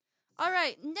one. All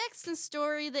right, next in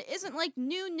story that isn't like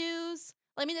new news.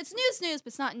 I mean, it's news, but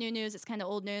it's not new news. It's kind of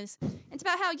old news. It's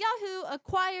about how Yahoo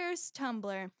acquires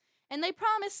Tumblr, and they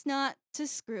promise not to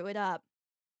screw it up,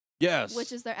 Yes.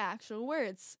 which is their actual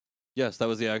words. Yes, that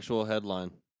was the actual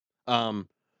headline.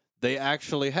 They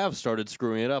actually have started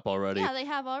screwing it up already Yeah, they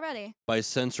have already. by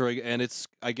censoring, and it's,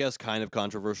 I guess, kind of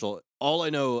controversial. All I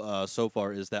know so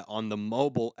far is that on the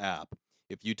mobile app,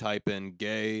 if you type in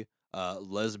gay,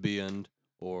 lesbian,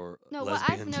 or No,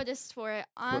 lesbian. what I've noticed for it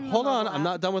on. Hold the on, mobile I'm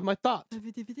not app- done with my thought.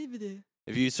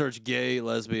 If you search gay,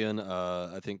 lesbian,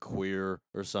 I think queer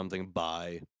or something,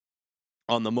 bi,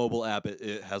 on the mobile app,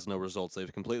 it has no results.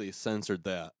 They've completely censored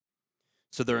that.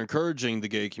 So they're encouraging the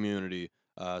gay community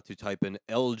to type in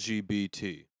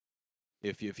LGBT.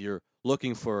 If you're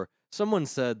looking for, someone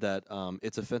said that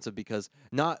it's offensive because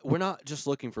we're not just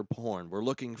looking for porn. We're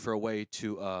looking for a way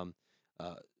to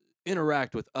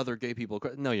interact with other gay people.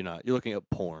 No, you're not. You're looking at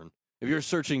porn. If you're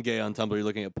searching gay on Tumblr, you're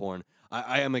looking at porn.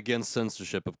 I am against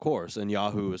censorship, of course, and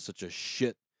Yahoo is such a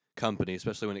shit company,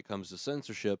 especially when it comes to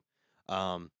censorship.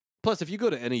 Plus, if you go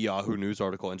to any Yahoo News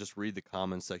article and just read the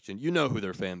comments section, you know who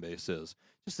their fan base is.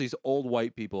 Just these old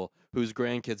white people whose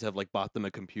grandkids have like bought them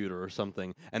a computer or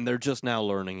something, and they're just now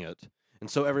learning it. And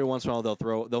so every once in a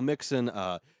while they'll mix in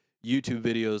YouTube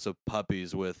videos of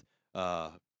puppies with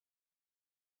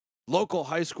local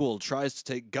high school tries to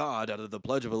take God out of the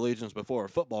Pledge of Allegiance before a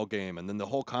football game, and then the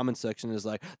whole comment section is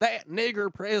like, that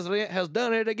nigger president has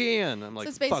done it again. I'm like, So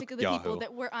it's fuck basically the Yahoo. people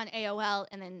that were on AOL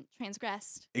and then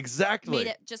transgressed. Exactly. Made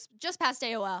it just past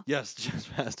AOL. Yes,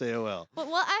 just past AOL. But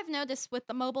what I've noticed with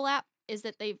the mobile app is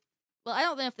that well, I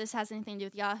don't know if this has anything to do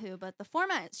with Yahoo, but the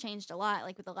format has changed a lot,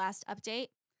 like with the last update.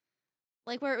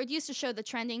 Like where it used to show the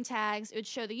trending tags, it would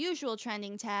show the usual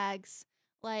trending tags,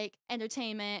 like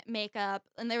entertainment, makeup,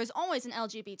 and there was always an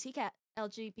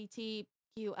LGBTQIA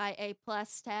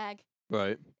plus tag.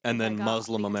 Right. And then Like,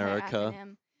 Muslim the entire America.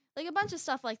 acronym. Like a bunch of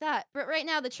stuff like that. But right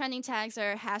now the trending tags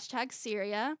are hashtag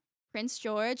Syria, Prince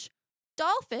George,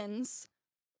 Dolphins,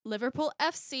 Liverpool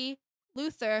FC,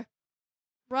 Luther,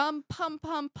 Rum Pum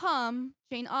Pum Pum,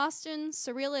 Jane Austen,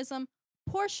 Surrealism,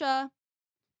 Portia,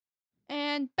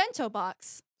 and Bento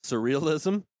Box.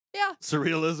 Surrealism? Yeah.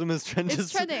 Surrealism is trending.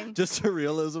 It's trending. Just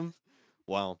surrealism?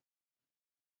 Wow.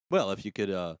 Well, if you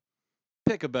could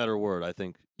pick a better word, I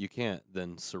think you can't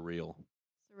than surreal.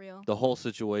 Surreal. The whole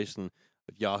situation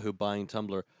of Yahoo buying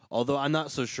Tumblr. Although I'm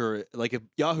not so sure, like if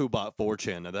Yahoo bought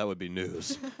 4chan, now that would be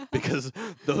news because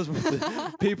those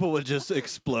people would just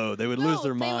explode. They would lose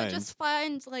their They minds. would just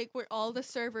find like where all the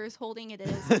servers holding it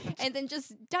is, and then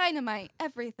just dynamite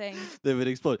everything. They would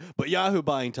explode. But Yahoo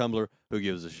buying Tumblr, who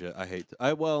gives a shit? I hate.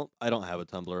 I don't have a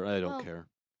Tumblr. I don't Well, care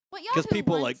What because Yahoo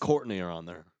people like wants- Courtney are on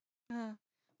there. Well,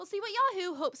 see, what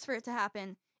Yahoo hopes for it to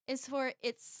happen is for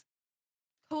its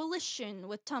coalition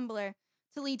with Tumblr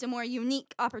to lead to more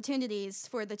unique opportunities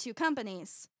for the two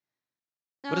companies.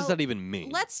 What does Now, that even mean?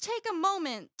 Let's take a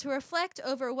moment to reflect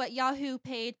over what Yahoo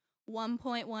paid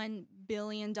 $1.1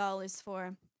 billion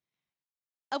for.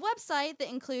 A website that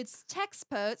includes text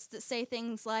posts that say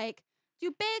things like,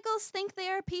 do bagels think they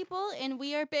are people and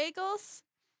we are bagels?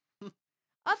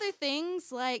 Other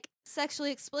things like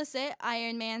sexually explicit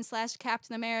Iron Man /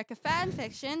 Captain America fan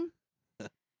fiction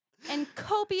and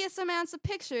copious amounts of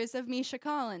pictures of Misha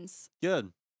Collins.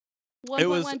 Good.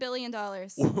 $1.1 billion.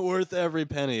 Worth every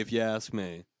penny, if you ask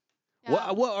me.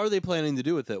 Yeah. What are they planning to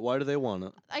do with it? Why do they want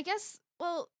it? I guess,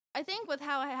 well, I think with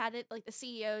how I had it, like the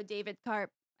CEO, David Karp,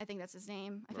 I think that's his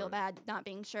name. I feel Right. bad not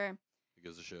being sure. Who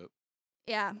gives a shit?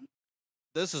 Yeah.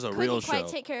 This is a Couldn't real quite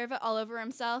show. take care of it all over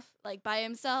himself, like by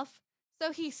himself.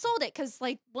 So he sold it because,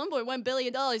 like, $1.1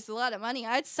 billion is a lot of money.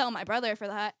 I'd sell my brother for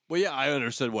that. Well, yeah, I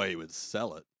understood why he would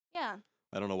sell it. Yeah.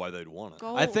 I don't know why they'd want it.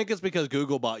 Gold. I think it's because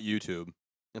Google bought YouTube.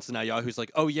 And so now Yahoo's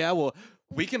like, oh, yeah, well,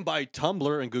 we can buy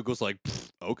Tumblr. And Google's like,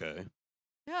 okay.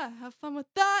 Yeah, have fun with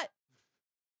that.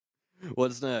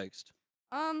 What's next?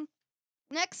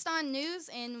 Next on news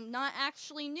and not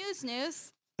actually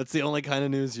news. That's the only kind of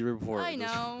news you report. I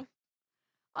know.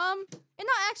 And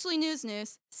not actually news.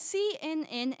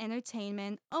 CNN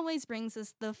Entertainment always brings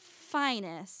us the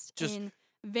finest Just- in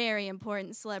very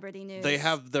important celebrity news. They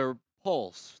have their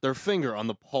pulse, their finger on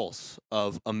the pulse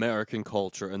of American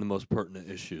culture and the most pertinent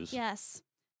issues. Yes.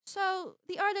 So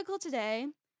the article today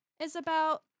is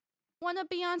about one of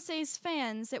Beyonce's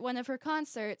fans at one of her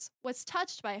concerts was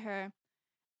touched by her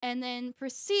and then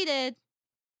proceeded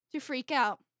to freak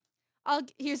out.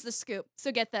 Here's the scoop.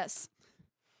 So get this.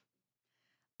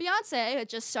 Beyonce had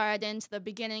just started into the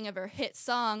beginning of her hit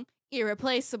song,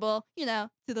 Irreplaceable,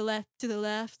 to the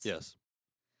left. Yes.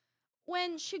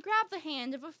 When she grabbed the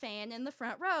hand of a fan in the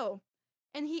front row,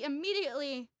 and he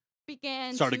immediately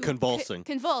began Started to convulsing.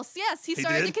 Convulse. Yes, he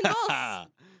started to convulse.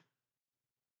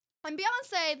 And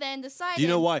Beyonce then decided. Do you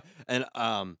know why? And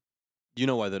you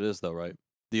know why that is, though, right?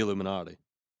 The Illuminati.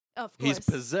 Of course. He's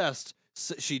possessed.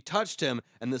 She touched him,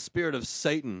 and the spirit of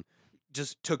Satan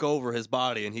just took over his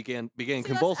body, and he began See,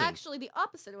 convulsing. that's actually the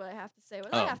opposite of what I have to say. What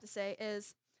Oh. I have to say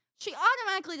is she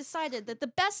automatically decided that the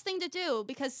best thing to do,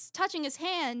 because touching his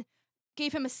hand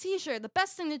gave him a seizure, the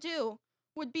best thing to do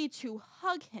would be to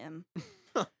hug him.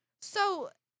 So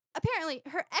apparently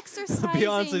her exercising.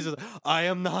 Beyonce says, I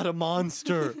am not a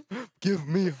monster. Give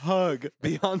me a hug.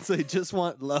 Beyonce just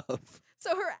want love.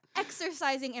 So her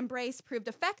exercising embrace proved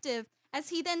effective as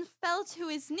he then fell to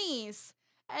his knees,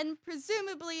 and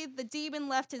presumably the demon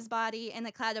left his body in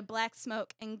a cloud of black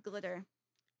smoke and glitter.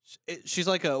 She's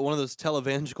like one of those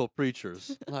televangelical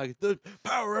preachers. Like, the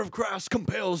power of Christ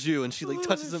compels you. And she like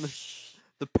touches him.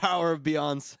 The power of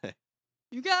Beyonce.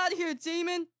 You got here,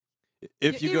 demon.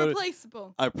 If You're you go to,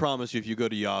 irreplaceable. I promise you, if you go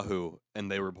to Yahoo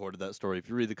and they reported that story, if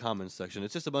you read the comments section,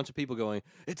 it's just a bunch of people going,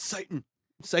 it's Satan.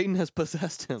 Satan has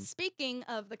possessed him. Speaking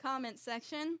of the comments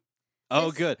section, Oh,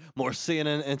 this- good. More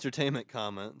CNN entertainment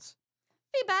comments.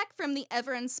 feedback from the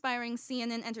ever-inspiring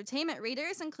CNN Entertainment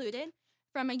readers included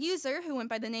from a user who went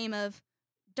by the name of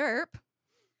Derp,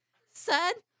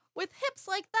 said, with hips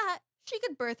like that, she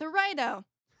could birth a rhino.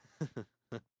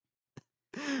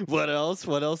 What else?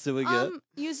 What else did we get?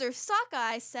 User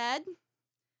Sockeye said,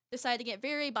 decided to get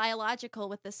very biological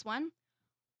with this one.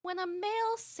 When a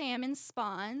male salmon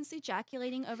spawns,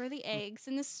 ejaculating over the eggs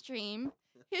in the stream,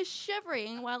 he is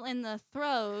shivering while in the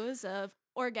throes of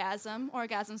orgasm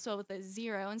spelled with a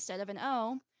 0 instead of an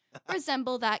O,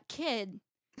 resemble that kid.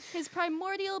 His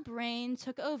primordial brain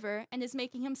took over and is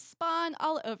making him spawn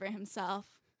all over himself.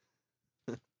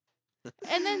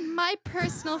 And then my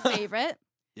personal favorite,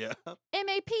 Yeah.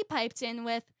 MAP piped in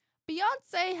with,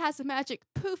 Beyonce has a magic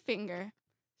poo finger.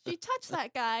 She touched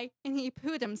that guy and he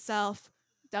pooed himself.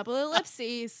 Double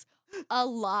ellipses. A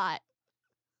lot.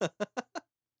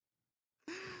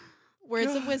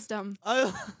 Words of wisdom.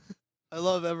 I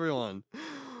love everyone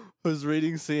who's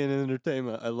reading CNN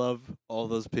Entertainment. I love all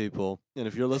those people. And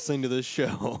if you're listening to this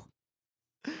show,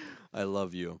 I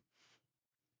love you.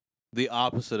 The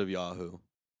opposite of Yahoo.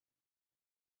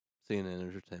 CNN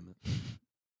Entertainment.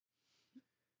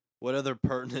 What other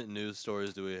pertinent news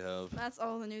stories do we have? That's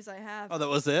all the news I have. Oh, that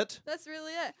was it? That's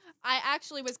really it. I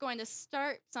actually was going to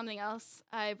start something else.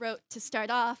 I wrote to start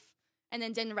off and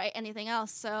then didn't write anything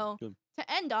else. So Good.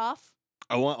 to end off,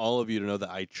 I want all of you to know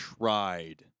that I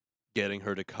tried getting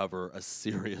her to cover a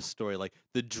serious story like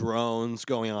the drones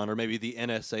going on or maybe the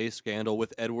NSA scandal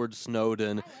with Edward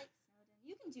Snowden. I like Snowden.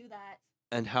 You can do that.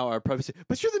 And how our privacy.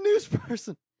 But you're the news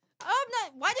person. I'm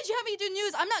not. Why did you have me do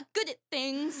news? I'm not good at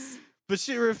things. But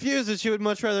she refuses. She would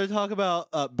much rather talk about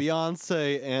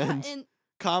Beyonce and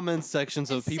comment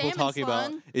sections of people salmon talking about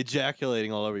spawn.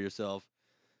 ejaculating all over yourself.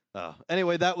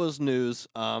 Anyway, that was news.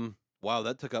 Wow,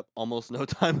 that took up almost no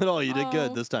time at all. You did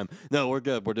good Oh. this time. No, we're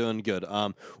good. We're doing good.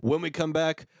 When we come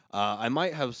back, I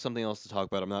might have something else to talk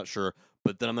about. I'm not sure.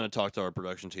 But then I'm going to talk to our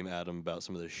production team, Adam, about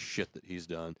some of the shit that he's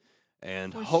done.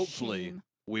 And For hopefully shame.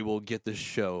 we will get this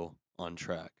show on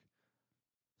track.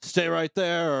 Stay right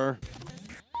there.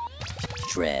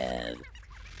 Trev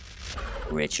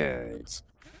Richards.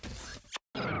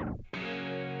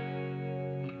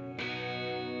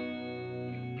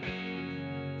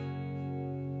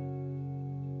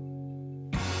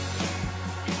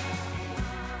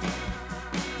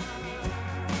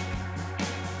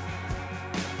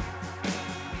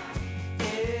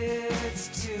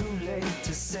 It's too late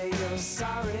to say you're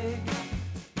sorry.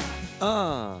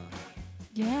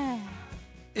 Yeah.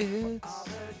 It's All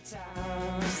the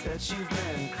times that you've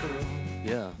been cruel.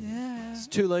 yeah. Yeah. It's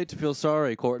too late to feel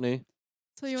sorry, Courtney.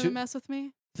 So you It's want too- to mess with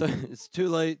me? It's too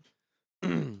late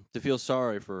to feel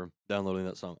sorry for downloading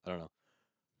that song. I don't know.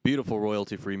 Beautiful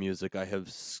royalty-free music. I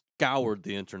have scoured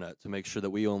the internet to make sure that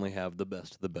we only have the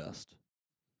best of the best.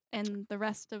 And the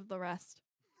rest of the rest.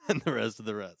 And the rest of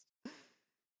the rest.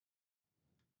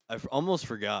 I almost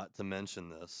forgot to mention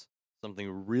this.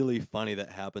 Something really funny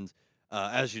that happened.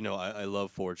 As you know, I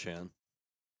love 4chan.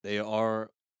 They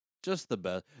are just the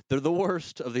best. They're the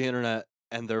worst of the internet,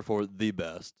 and therefore the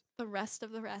best. The rest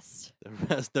of the rest.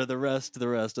 They're the rest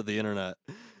of the internet.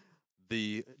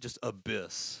 The just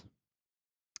abyss.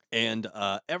 And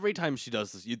every time she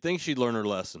does this, you'd think she'd learn her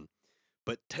lesson.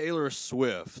 But Taylor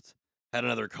Swift had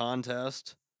another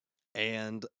contest.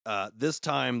 And this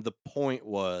time the point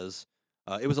was,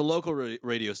 it was a local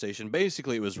radio station.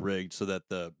 Basically, it was rigged so that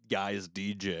the guy's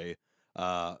DJ,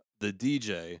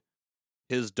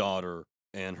 his daughter,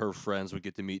 and her friends would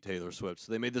get to meet Taylor Swift.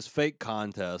 So they made this fake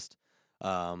contest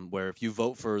where if you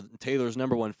vote for Taylor's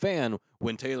 #1 fan,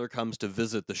 when Taylor comes to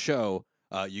visit the show,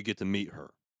 you get to meet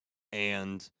her.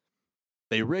 And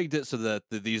they rigged it so that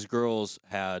these girls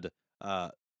had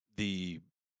the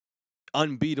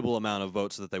unbeatable amount of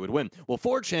votes so that they would win. Well,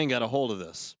 4chan got a hold of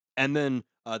this. And then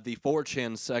the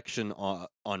 4chan section on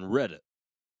Reddit.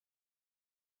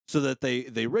 So that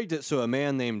they rigged it so a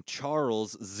man named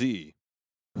Charles Z,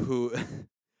 who,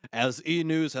 as E!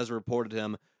 News has reported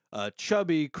him, a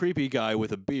chubby, creepy guy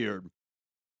with a beard,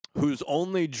 whose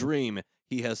only dream,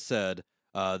 he has said,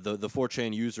 the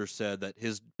 4chan user said that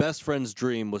his best friend's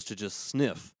dream was to just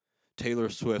sniff Taylor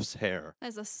Swift's hair.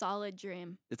 That's a solid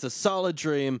dream. It's a solid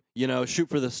dream, shoot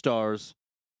for the stars.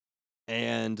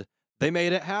 And they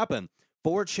made it happen.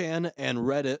 4chan and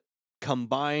Reddit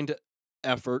combined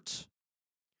efforts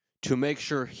to make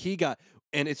sure he got,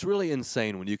 and it's really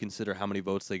insane when you consider how many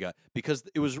votes they got, because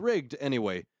it was rigged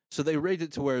anyway. So they rigged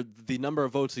it to where the number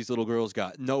of votes these little girls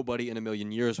got, nobody in a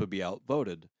million years would be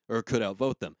outvoted or could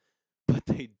outvote them. But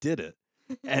they did it.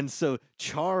 And so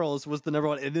Charles was the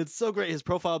 #1. And it's so great. His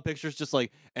profile picture is just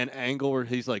like an angle where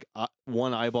he's like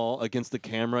one eyeball against the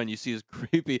camera and you see his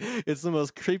creepy. It's the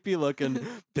most creepy looking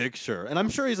picture. And I'm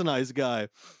sure he's a nice guy.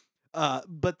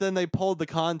 But then they pulled the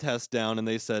contest down and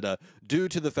they said, due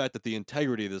to the fact that the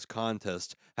integrity of this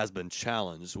contest has been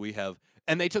challenged, we have.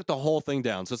 And they took the whole thing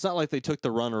down. So it's not like they took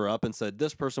the runner up and said,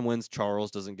 this person wins,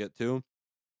 Charles doesn't get to.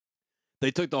 They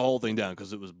took the whole thing down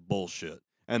because it was bullshit.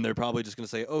 And they're probably just going to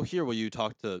say, oh, here, will you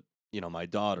talk to, my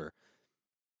daughter?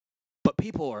 But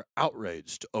people are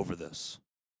outraged over this.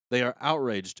 They are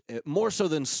outraged, more so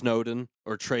than Snowden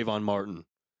or Trayvon Martin.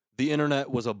 The internet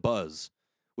was abuzz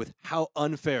with how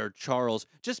unfair Charles,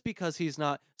 just because he's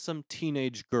not some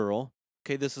teenage girl.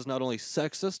 Okay, this is not only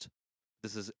sexist,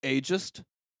 this is ageist,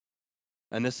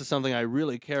 and this is something I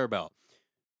really care about.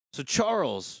 So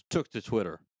Charles took to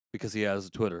Twitter, because he has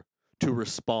a Twitter, to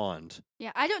respond.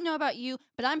 Yeah, I don't know about you,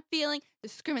 but I'm feeling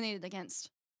discriminated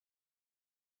against.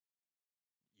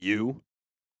 You?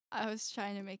 I was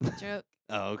trying to make a joke.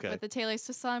 Oh, okay. With the Taylor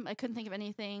Swift song, I couldn't think of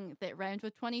anything that rhymed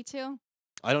with 22.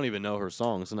 I don't even know her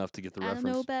songs enough to get the I reference.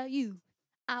 don't know about you.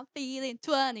 I'm feeling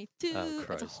 22. Oh, It's a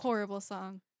Christ. horrible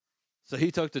song. So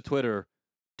he took to Twitter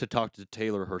to talk to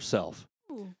Taylor herself.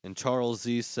 Ooh. And Charles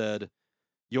Z said,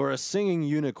 "You're a singing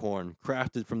unicorn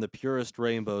crafted from the purest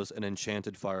rainbows and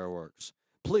enchanted fireworks.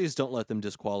 Please don't let them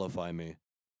disqualify me."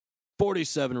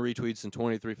 47 retweets and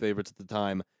 23 favorites at the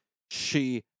time.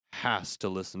 She has to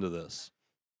listen to this.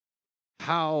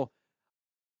 How?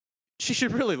 She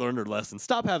should really learn her lesson.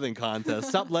 Stop having contests.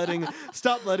 Stop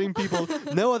letting people.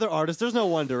 No other artists. There's no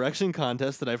One Direction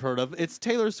contest that I've heard of. It's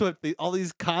Taylor Swift. All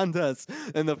these contests.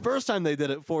 And the first time they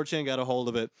did it, 4chan got a hold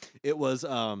of it. It was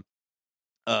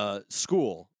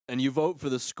school, and you vote for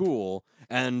the school,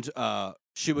 and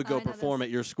she would go I know perform this.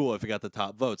 at your school if you got the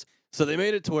top votes. So they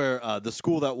made it to where the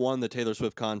school that won the Taylor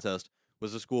Swift contest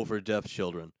was a school for deaf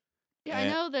children. Yeah, I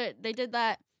know that they did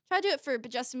that. Tried to do it for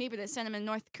Justin Bieber. They sent him in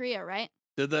North Korea, right?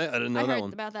 Did they? I didn't know I that heard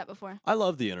one. about that before. I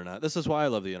love the internet. This is why I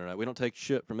love the internet. We don't take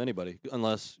shit from anybody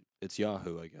unless it's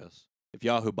Yahoo, I guess. If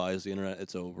Yahoo buys the internet,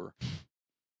 it's over.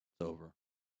 It's over.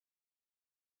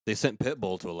 They sent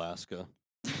Pitbull to Alaska.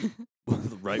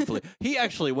 Rightfully. He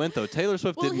actually went, though. Taylor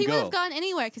Swift Well, didn't he would go. have gone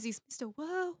anywhere because he's Mr.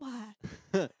 Worldwide.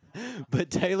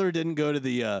 But Taylor didn't go to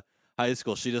the high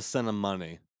school. She just sent him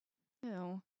money.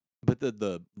 Ew. But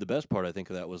the best part, I think,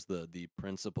 of that was the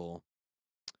principal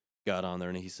got on there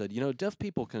and he said, deaf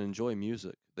people can enjoy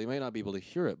music. They may not be able to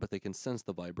hear it, but they can sense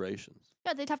the vibrations.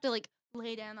 Yeah, they'd have to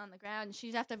lay down on the ground, and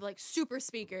she'd have to have super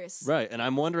speakers. Right. And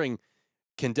I'm wondering,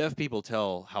 can deaf people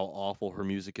tell how awful her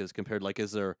music is compared?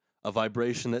 Is there a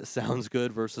vibration that sounds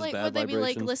good versus bad would they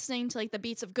vibrations? be listening to the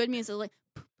beats of good music,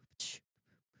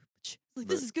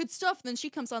 this is good stuff, and then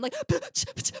she comes on no.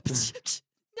 This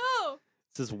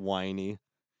is whiny.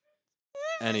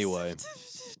 Anyway.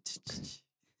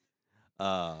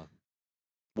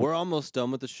 We're almost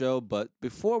done with the show, but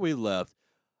before we left,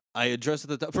 I addressed at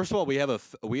the top. First of all, we have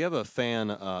a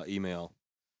fan email.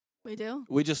 We do?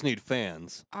 We just need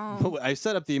fans. Oh. I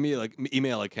set up the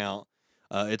email account.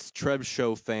 It's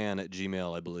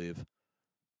trevshowfan@gmail, I believe.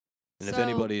 And if So-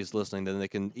 anybody's listening, then they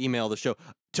can email the show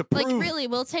to prove. Really,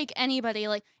 we'll take anybody,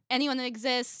 anyone that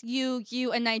exists, you,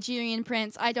 a Nigerian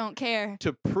prince, I don't care.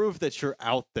 To prove that you're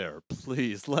out there,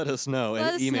 please let us know Let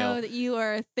and us email. know that you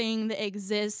are a thing that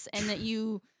exists and that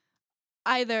you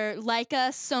either like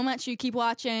us so much you keep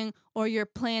watching or you're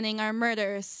planning our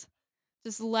murders.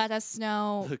 Just let us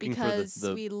know Looking for because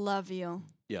we love you.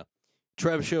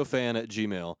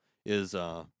 TrevShowFan@gmail is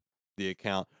the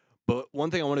account. But one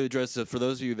thing I want to address is for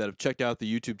those of you that have checked out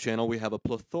the YouTube channel, we have a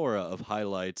plethora of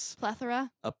highlights.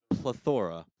 Plethora? A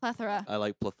plethora. Plethora. I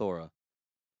like plethora.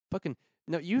 Fucking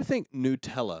no, you think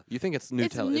Nutella? You think it's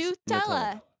Nutella? It's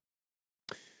Nutella.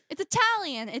 It's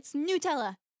Italian. It's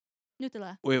Nutella.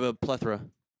 Nutella. We have a plethora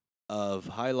of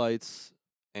highlights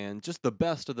and just the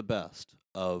best of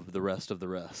the rest of the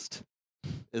rest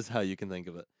is how you can think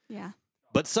of it. Yeah.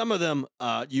 But some of them,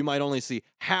 you might only see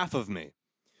half of me,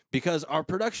 because our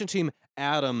production team,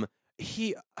 Adam,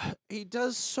 he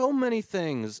does so many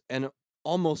things and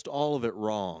almost all of it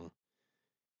wrong.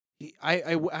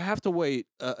 I have to wait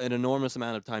an enormous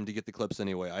amount of time to get the clips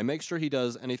anyway. I make sure he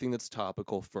does anything that's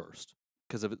topical first,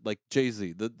 because of it, like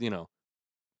Jay-Z,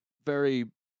 very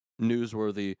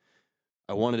newsworthy.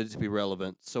 I wanted it to be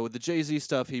relevant. So with the Jay-Z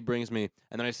stuff, he brings me,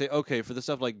 and then I say, okay, for the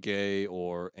stuff like Gay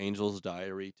or Angel's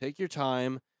Diary, take your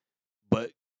time,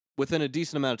 but within a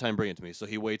decent amount of time, bring it to me. So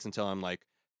he waits until I'm like,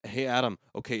 hey, Adam,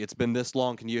 okay, it's been this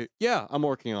long. Can you? Yeah, I'm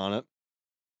working on it.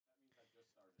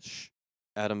 Shh.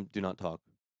 Adam, do not talk.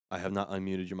 I have not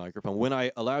unmuted your microphone. When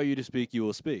I allow you to speak, you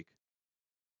will speak.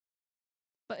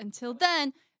 But until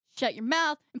then, shut your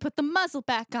mouth and put the muzzle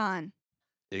back on.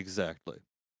 Exactly.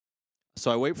 So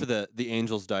I wait for the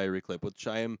Angel's Diary clip, which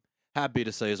I am happy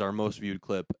to say is our most viewed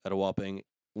clip at a whopping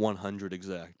 100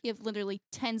 exact. You have literally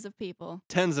tens of people.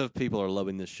 Tens of people are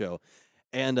loving this show.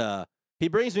 And he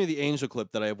brings me the Angel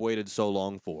clip that I have waited so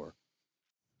long for.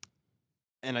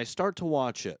 And I start to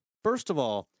watch it. First of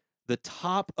all, the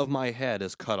top of my head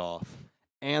is cut off,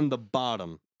 and the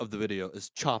bottom of the video is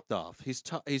chopped off. He's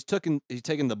taken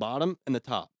the bottom and the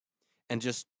top, and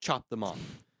just chopped them off.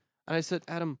 And I said,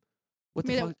 Adam, what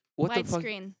the fuck? What the fuck?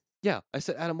 Widescreen. Yeah, I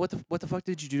said, Adam, what the fuck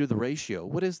did you do to the ratio?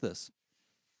 What is this?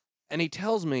 And he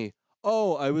tells me,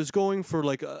 oh, I was going for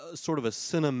like a sort of a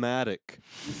cinematic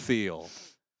feel.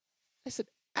 I said,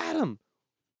 Adam,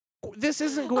 this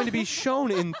isn't going to be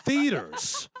shown in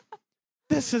theaters.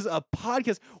 This is a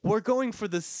podcast. We're going for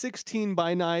the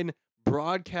 16:9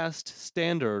 broadcast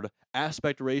standard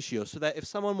aspect ratio so that if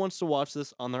someone wants to watch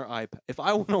this on their iPad, if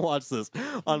I want to watch this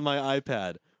on my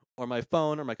iPad or my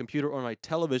phone or my computer or my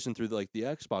television through the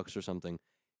Xbox or something,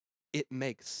 it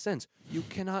makes sense. You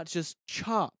cannot just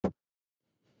chop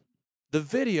the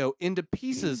video into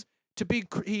pieces to be.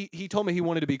 He told me he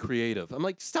wanted to be creative. I'm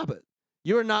like, stop it.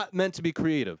 You are not meant to be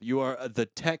creative. You are the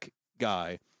tech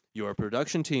guy. You are a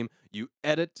production team. You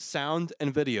edit sound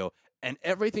and video, and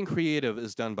everything creative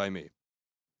is done by me.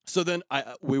 So then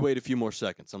we wait a few more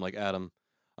seconds. I'm like, Adam,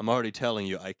 I'm already telling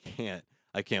you I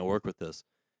can't work with this.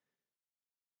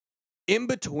 In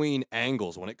between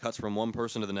angles, when it cuts from one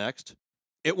person to the next,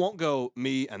 it won't go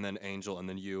me and then Angel and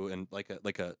then you and like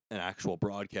an actual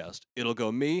broadcast. It'll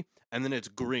go me and then it's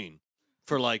green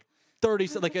for like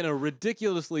 30 like in a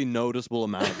ridiculously noticeable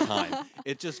amount of time.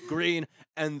 It's just green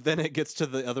and then it gets to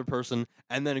the other person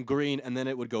and then green and then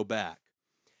it would go back.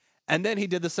 And then he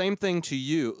did the same thing to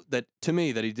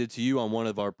me that he did to you on one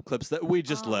of our clips that we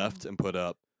just left and put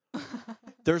up.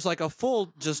 There's like a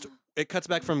full it cuts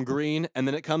back from green and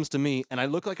then it comes to me and I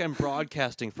look like I'm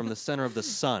broadcasting from the center of the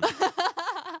sun.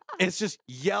 It's just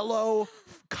yellow,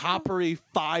 coppery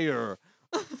fire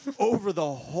over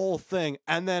the whole thing.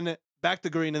 And then back to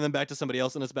green and then back to somebody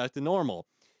else and it's back to normal.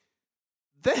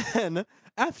 Then,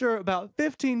 after about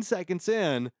 15 seconds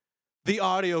in, the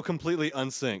audio completely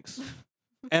unsyncs.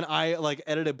 And I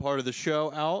edited part of the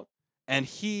show out and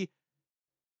he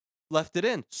left it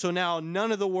in. So now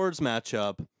none of the words match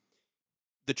up.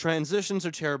 The transitions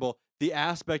are terrible. The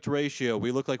aspect ratio,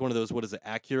 we look like one of those, what is it,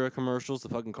 Acura commercials, the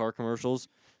fucking car commercials.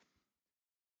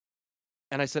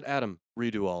 And I said, Adam,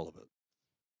 redo all of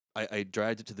it. I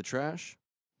dragged it to the trash,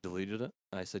 deleted it,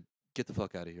 and I said, get the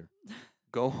fuck out of here.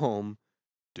 Go home,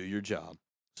 do your job.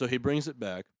 So he brings it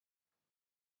back,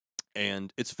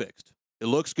 and it's fixed. It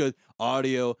looks good.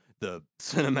 Audio, the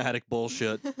cinematic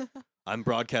bullshit. I'm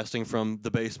broadcasting from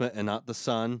the basement and not the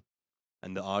sun.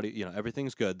 And the audio,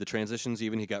 everything's good. The transitions,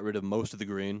 even, he got rid of most of the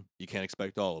green. You can't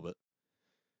expect all of it.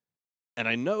 And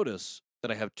I notice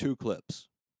that I have two clips.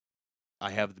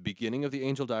 I have the beginning of the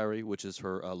Angel Diary, which is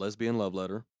her lesbian love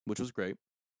letter, which was great.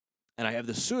 And I have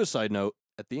the suicide note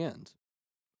at the end.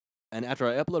 And after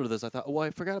I uploaded this, I thought,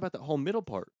 I forgot about that whole middle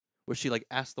part where she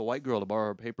asked the white girl to borrow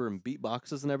her paper and beat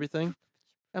boxes and everything.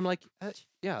 I'm like,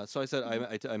 yeah. So I said,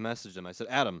 I messaged him. I said,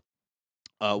 Adam,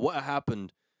 what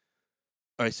happened?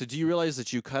 I said, do you realize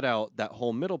that you cut out that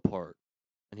whole middle part?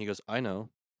 And he goes, I know.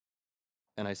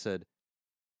 And I said,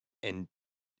 and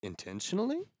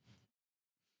intentionally?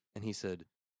 And he said,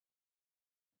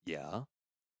 yeah.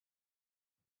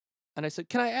 And I said,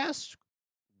 can I ask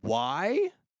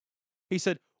why? He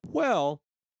said, well,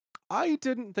 I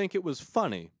didn't think it was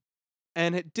funny,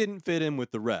 and it didn't fit in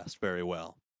with the rest very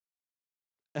well.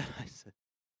 And I said,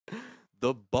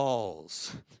 the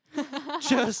balls.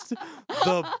 Just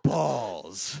the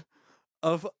balls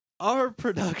of our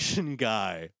production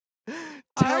guy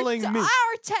telling me.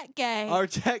 Our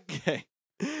tech guy.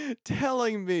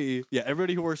 Telling me, yeah,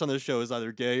 everybody who works on this show is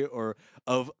either gay or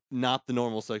of not the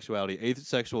normal sexuality.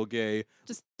 Asexual, gay,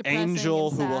 just angel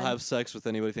and who will sad. have sex with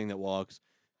anything that walks.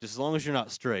 Just as long as you're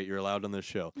not straight, you're allowed on this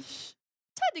show.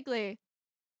 Technically.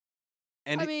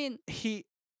 And I mean,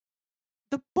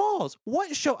 the balls.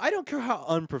 What show? I don't care how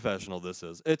unprofessional this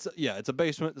is. It's a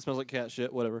basement that smells like cat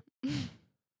shit, whatever.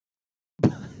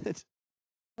 But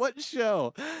what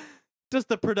show does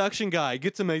the production guy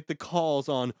get to make the calls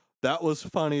on, that was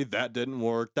funny, that didn't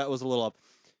work, that was a little off?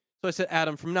 So I said,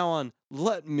 Adam, from now on,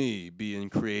 let me be in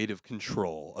creative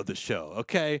control of the show,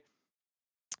 okay?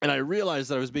 And I realized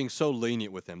that I was being so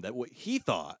lenient with him that what he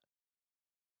thought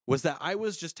was that I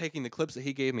was just taking the clips that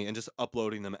he gave me and just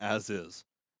uploading them as is.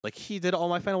 Like, he did all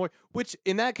my final work, which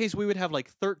in that case, we would have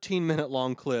 13-minute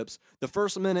long clips. The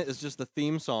first minute is just the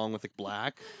theme song with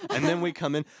black, and then we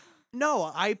come in.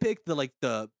 No, I picked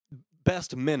the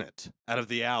best minute out of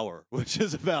the hour, which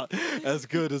is about as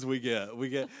good as we get.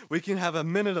 We can have a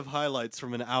minute of highlights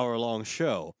from an hour-long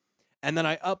show. and then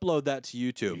I upload that to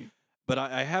YouTube. But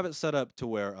I have it set up to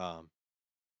where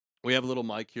we have a little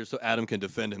mic here so Adam can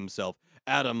defend himself.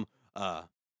 Adam,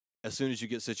 as soon as you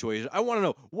get situated, I want to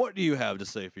know, what do you have to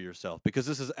say for yourself? Because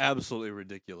this is absolutely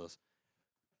ridiculous.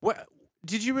 What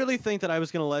did you really think that I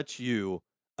was going to let you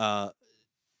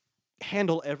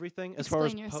handle everything as far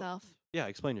as Explain yourself. Yeah,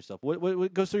 explain yourself.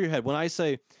 What goes through your head when I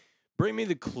say, "Bring me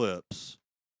the clips,"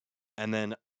 and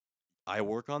then I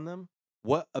work on them?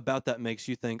 What about that makes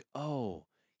you think, "Oh,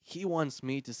 he wants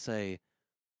me to say,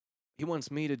 he wants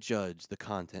me to judge the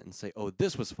content and say, oh,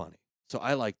 this was funny, so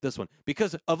I like this one."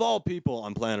 Because of all people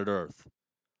on planet Earth,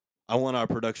 I want our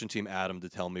production team, Adam, to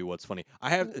tell me what's funny. I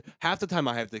have half the time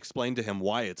I have to explain to him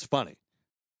why it's funny.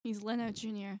 He's Leno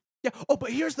Jr. Yeah. Oh, but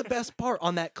here's the best part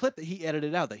on that clip that he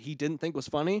edited out that he didn't think was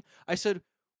funny. I said,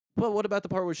 well, what about the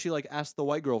part where she like asked the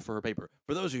white girl for her paper?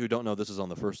 For those of you who don't know, this is on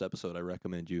the first episode. I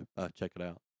recommend you check it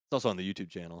out. It's also on the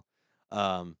YouTube channel,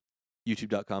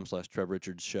 youtube.com/Trev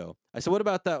Richards Show. I said, what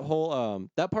about that whole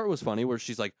that part was funny where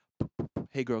she's like,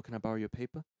 "Hey girl, can I borrow your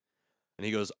paper?" And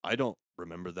he goes, "I don't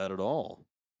remember that at all."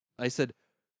 I said,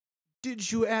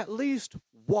 "Did you at least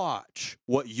watch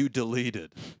what you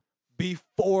deleted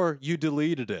before you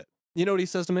deleted it?" You know what he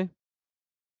says to me?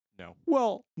 No.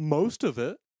 Well, most of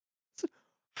it.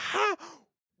 How?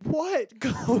 What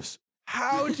goes?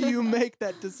 How do you make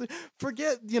that decision?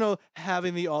 Forget,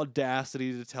 having the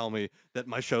audacity to tell me that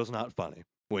my show's not funny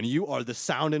when you are the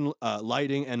sound and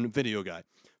lighting and video guy.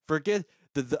 Forget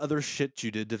the other shit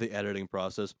you did to the editing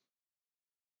process.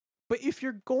 But if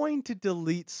you're going to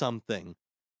delete something,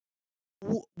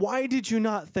 why did you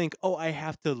not think, oh, I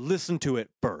have to listen to it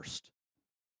first?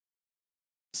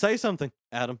 Say something,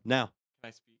 Adam, now. Can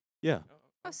I speak? Yeah.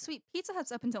 Oh, sweet. Pizza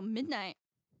Hut's up until midnight.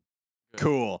 Good.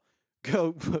 Cool.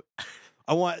 Go.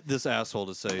 I want this asshole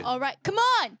to say, All right, come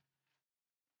on.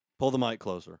 pull the mic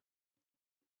closer.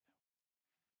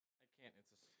 I can't.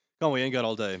 Come on, we ain't got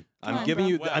all day. Come I'm on, giving bro.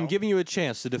 you. Well- I'm giving you a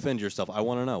chance to defend yourself. I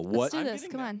want to know what. do I'm this,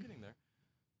 getting come there, on. I'm getting there.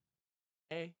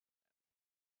 A,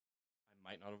 I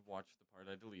might not have watched the part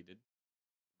I deleted.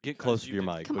 Get because closer to you your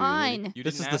didn't- mic. Come will you? on. You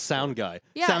This didn't is the ask for sound it. guy.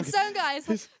 Yeah, Sound- some guys.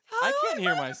 Like, I can't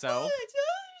hear myself. I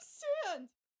don't understand.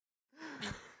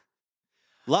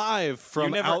 Live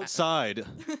from never- outside. You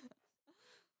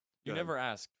Go ahead. never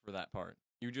asked for that part.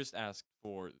 You just asked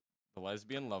for the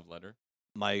lesbian love letter.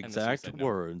 My And this one exact said no.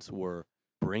 words were,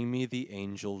 "Bring me the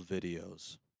angel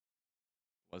videos."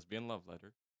 Lesbian love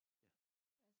letter.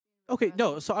 Okay,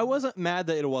 no, so I wasn't mad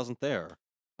that it wasn't there.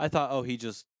 I thought, oh, he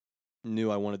just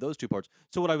knew I wanted those two parts.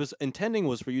 So what I was intending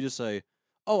was for you to say,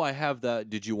 oh, I have that.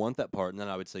 Did you want that part? And then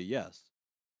I would say yes.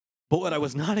 But what I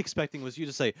was not expecting was you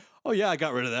to say, oh, yeah, I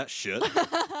got rid of that shit.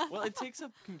 Well, it takes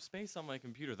up space on my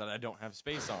computer that I don't have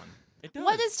space on. It does.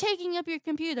 What is taking up your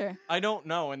computer? I don't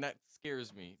know, and that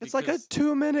scares me. It's like a because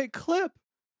 2-minute clip.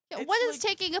 Yeah, It's what is like-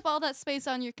 taking up all that space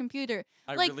on your computer?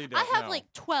 I like, really I don't have know. like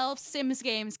 12 Sims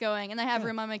games going, and I have Yeah.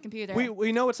 room on my computer.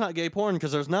 We know it's not gay porn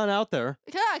because there's none out there.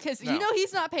 Yeah, because No. you know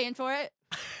he's not paying for it.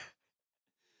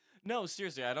 No,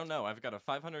 seriously, I don't know. I've got a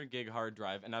 500 gig hard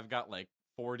drive, and I've got like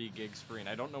 40 gigs free, and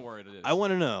I don't know where it is. I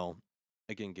want to know,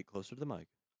 again, get closer to the mic.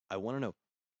 I want to know,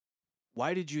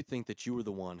 why did you think that you were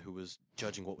the one who was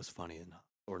judging what was funny and not,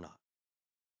 or not?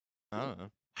 I don't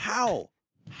know. How?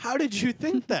 How did you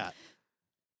think that?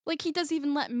 Like, he doesn't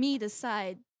even let me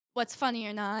decide what's funny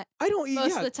or not. I don't.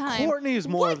 Most yeah, of the time. Courtney is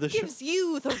more what of the show. gives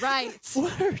you the right?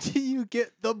 Where do you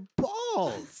get the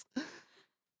balls?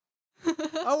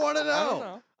 I want to know. I don't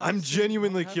know. I I'm just didn't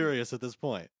genuinely have- curious at this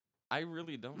point. I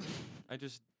really don't. I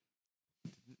just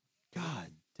God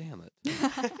damn it.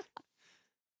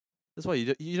 That's why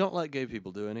you don't let gay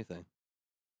people do anything.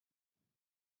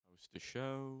 host a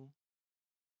show.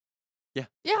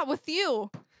 Yeah, with you.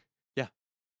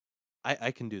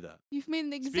 I can do that. You've made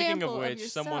an example Speaking of which,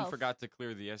 yourself. someone forgot to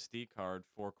clear the SD card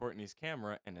for Courtney's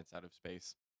camera, and it's out of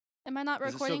space. Am I not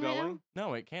Is it still recording right now? going?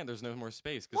 No, it can't. There's no more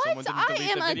space because someone What? didn't I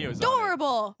delete am the videos on it.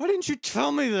 adorable. Why didn't you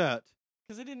tell me that?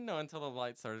 Because I didn't know until the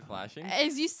light started flashing.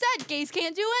 As you said, gays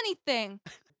can't do anything.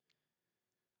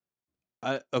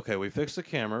 Okay, we fixed the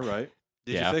camera, right?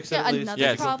 Did Yeah. you fix it Yeah, at least? another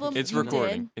Yes, problem it's you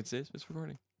recording. did. It's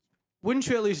recording. Wouldn't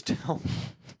you at least tell me?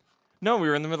 No, we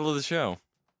were in the middle of the show.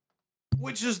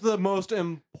 Which is the most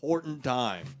important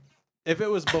time. If it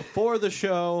was before the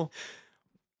show,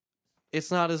 it's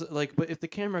not as like. But if the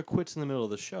camera quits in the middle of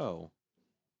the show,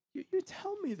 you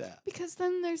tell me that. Because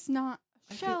then there's not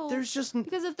a I feel- show. There's just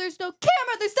Because if there's no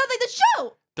camera, there's nothing to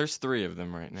show. There's 3 of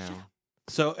them right now.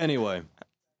 so. Anyway,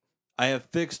 I have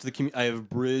fixed the. I have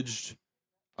bridged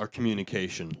our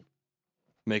communication,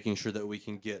 making sure that we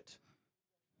can get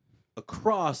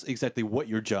across exactly what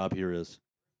your job here is.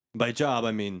 By job,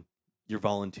 I mean your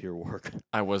volunteer work.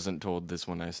 I wasn't told this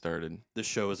when I started. This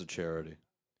show is a charity.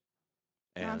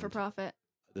 Non for profit.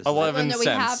 This is- 11 No, we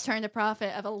have cents. turned a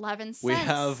profit of 11 cents. We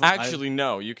have Actually,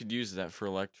 no. You could use that for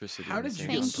electricity. How and did you save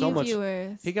get Thank some- so you, much-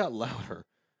 viewers. He got louder.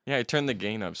 Yeah, I turned the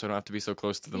gain up so I don't have to be so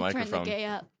close to the You turned microphone. the gay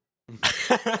up.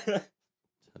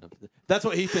 That's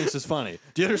what he thinks is funny.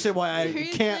 Do you understand why I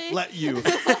can't Seriously? let you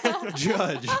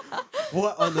judge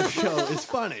what on the show is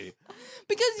funny?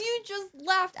 Because you just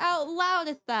laughed out loud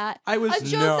at that. I was a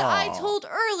joke that I No. told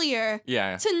earlier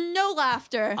Yeah. to no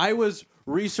laughter. I was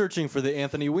researching for the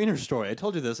Anthony Weiner story. I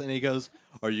told you this, and he goes,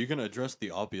 "Are you going to address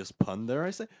the obvious pun there?"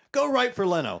 I say, "Go right for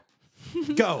Leno.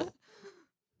 Go."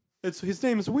 His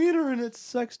name's Weiner, and it's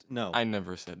sext. No, I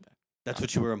never said that. that's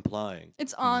what you were implying.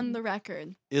 It's on the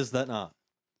record. Is that not?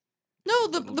 No,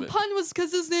 Little the bit. pun was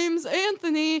because his name's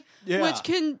Anthony, Yeah.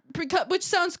 which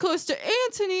sounds close to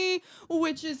Antony,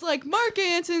 which is like Mark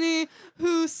Antony,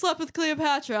 who slept with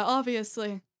Cleopatra,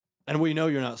 obviously. And we know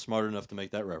you're not smart enough to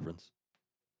make that reference.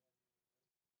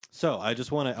 So I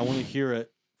want to hear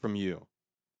it from you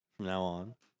from now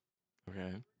on.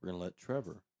 Okay. We're gonna let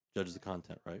Trevor judge the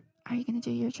content, right? Are you gonna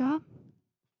do your job?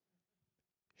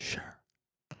 Sure.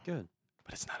 Good.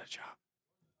 But it's not a job.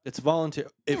 It's volunteer.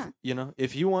 If Yeah.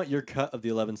 if you want your cut of the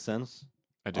 11 cents,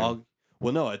 I do.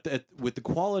 Well, no. With the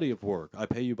quality of work, I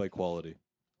pay you by quality.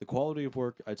 The quality of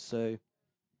work, I'd say,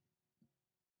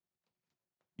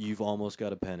 you've almost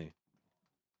got a penny.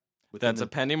 That's a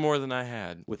penny more than I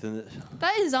had. within the,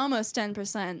 That is almost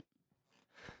 10%.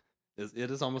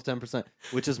 it is almost 10%,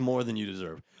 which is more than you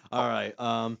deserve. All right.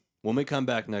 When we come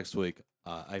back next week,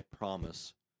 I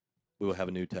promise we will have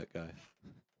a new tech guy.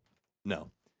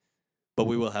 No, but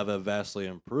we will have a vastly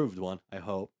improved one. I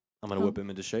hope. I'm gonna whip him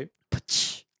into shape.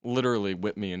 Literally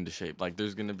whip me into shape. Like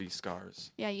there's gonna be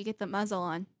scars. Yeah, you get the muzzle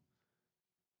on.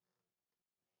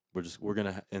 We're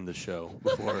gonna end the show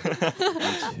before you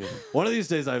two. One of these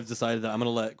days I've decided that I'm gonna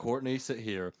let Courtney sit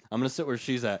here. I'm gonna sit where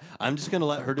she's at. I'm just gonna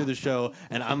let her do the show,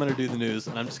 and I'm gonna do the news,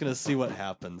 and I'm just gonna see what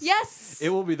happens. Yes! It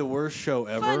will be the worst show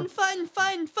ever,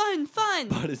 Fun.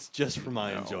 but it's just for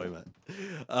my enjoyment.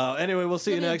 Anyway, we'll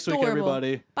see you It'll be next week, adorable.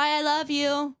 everybody. Bye, I love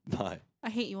you. Bye. I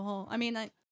hate you all.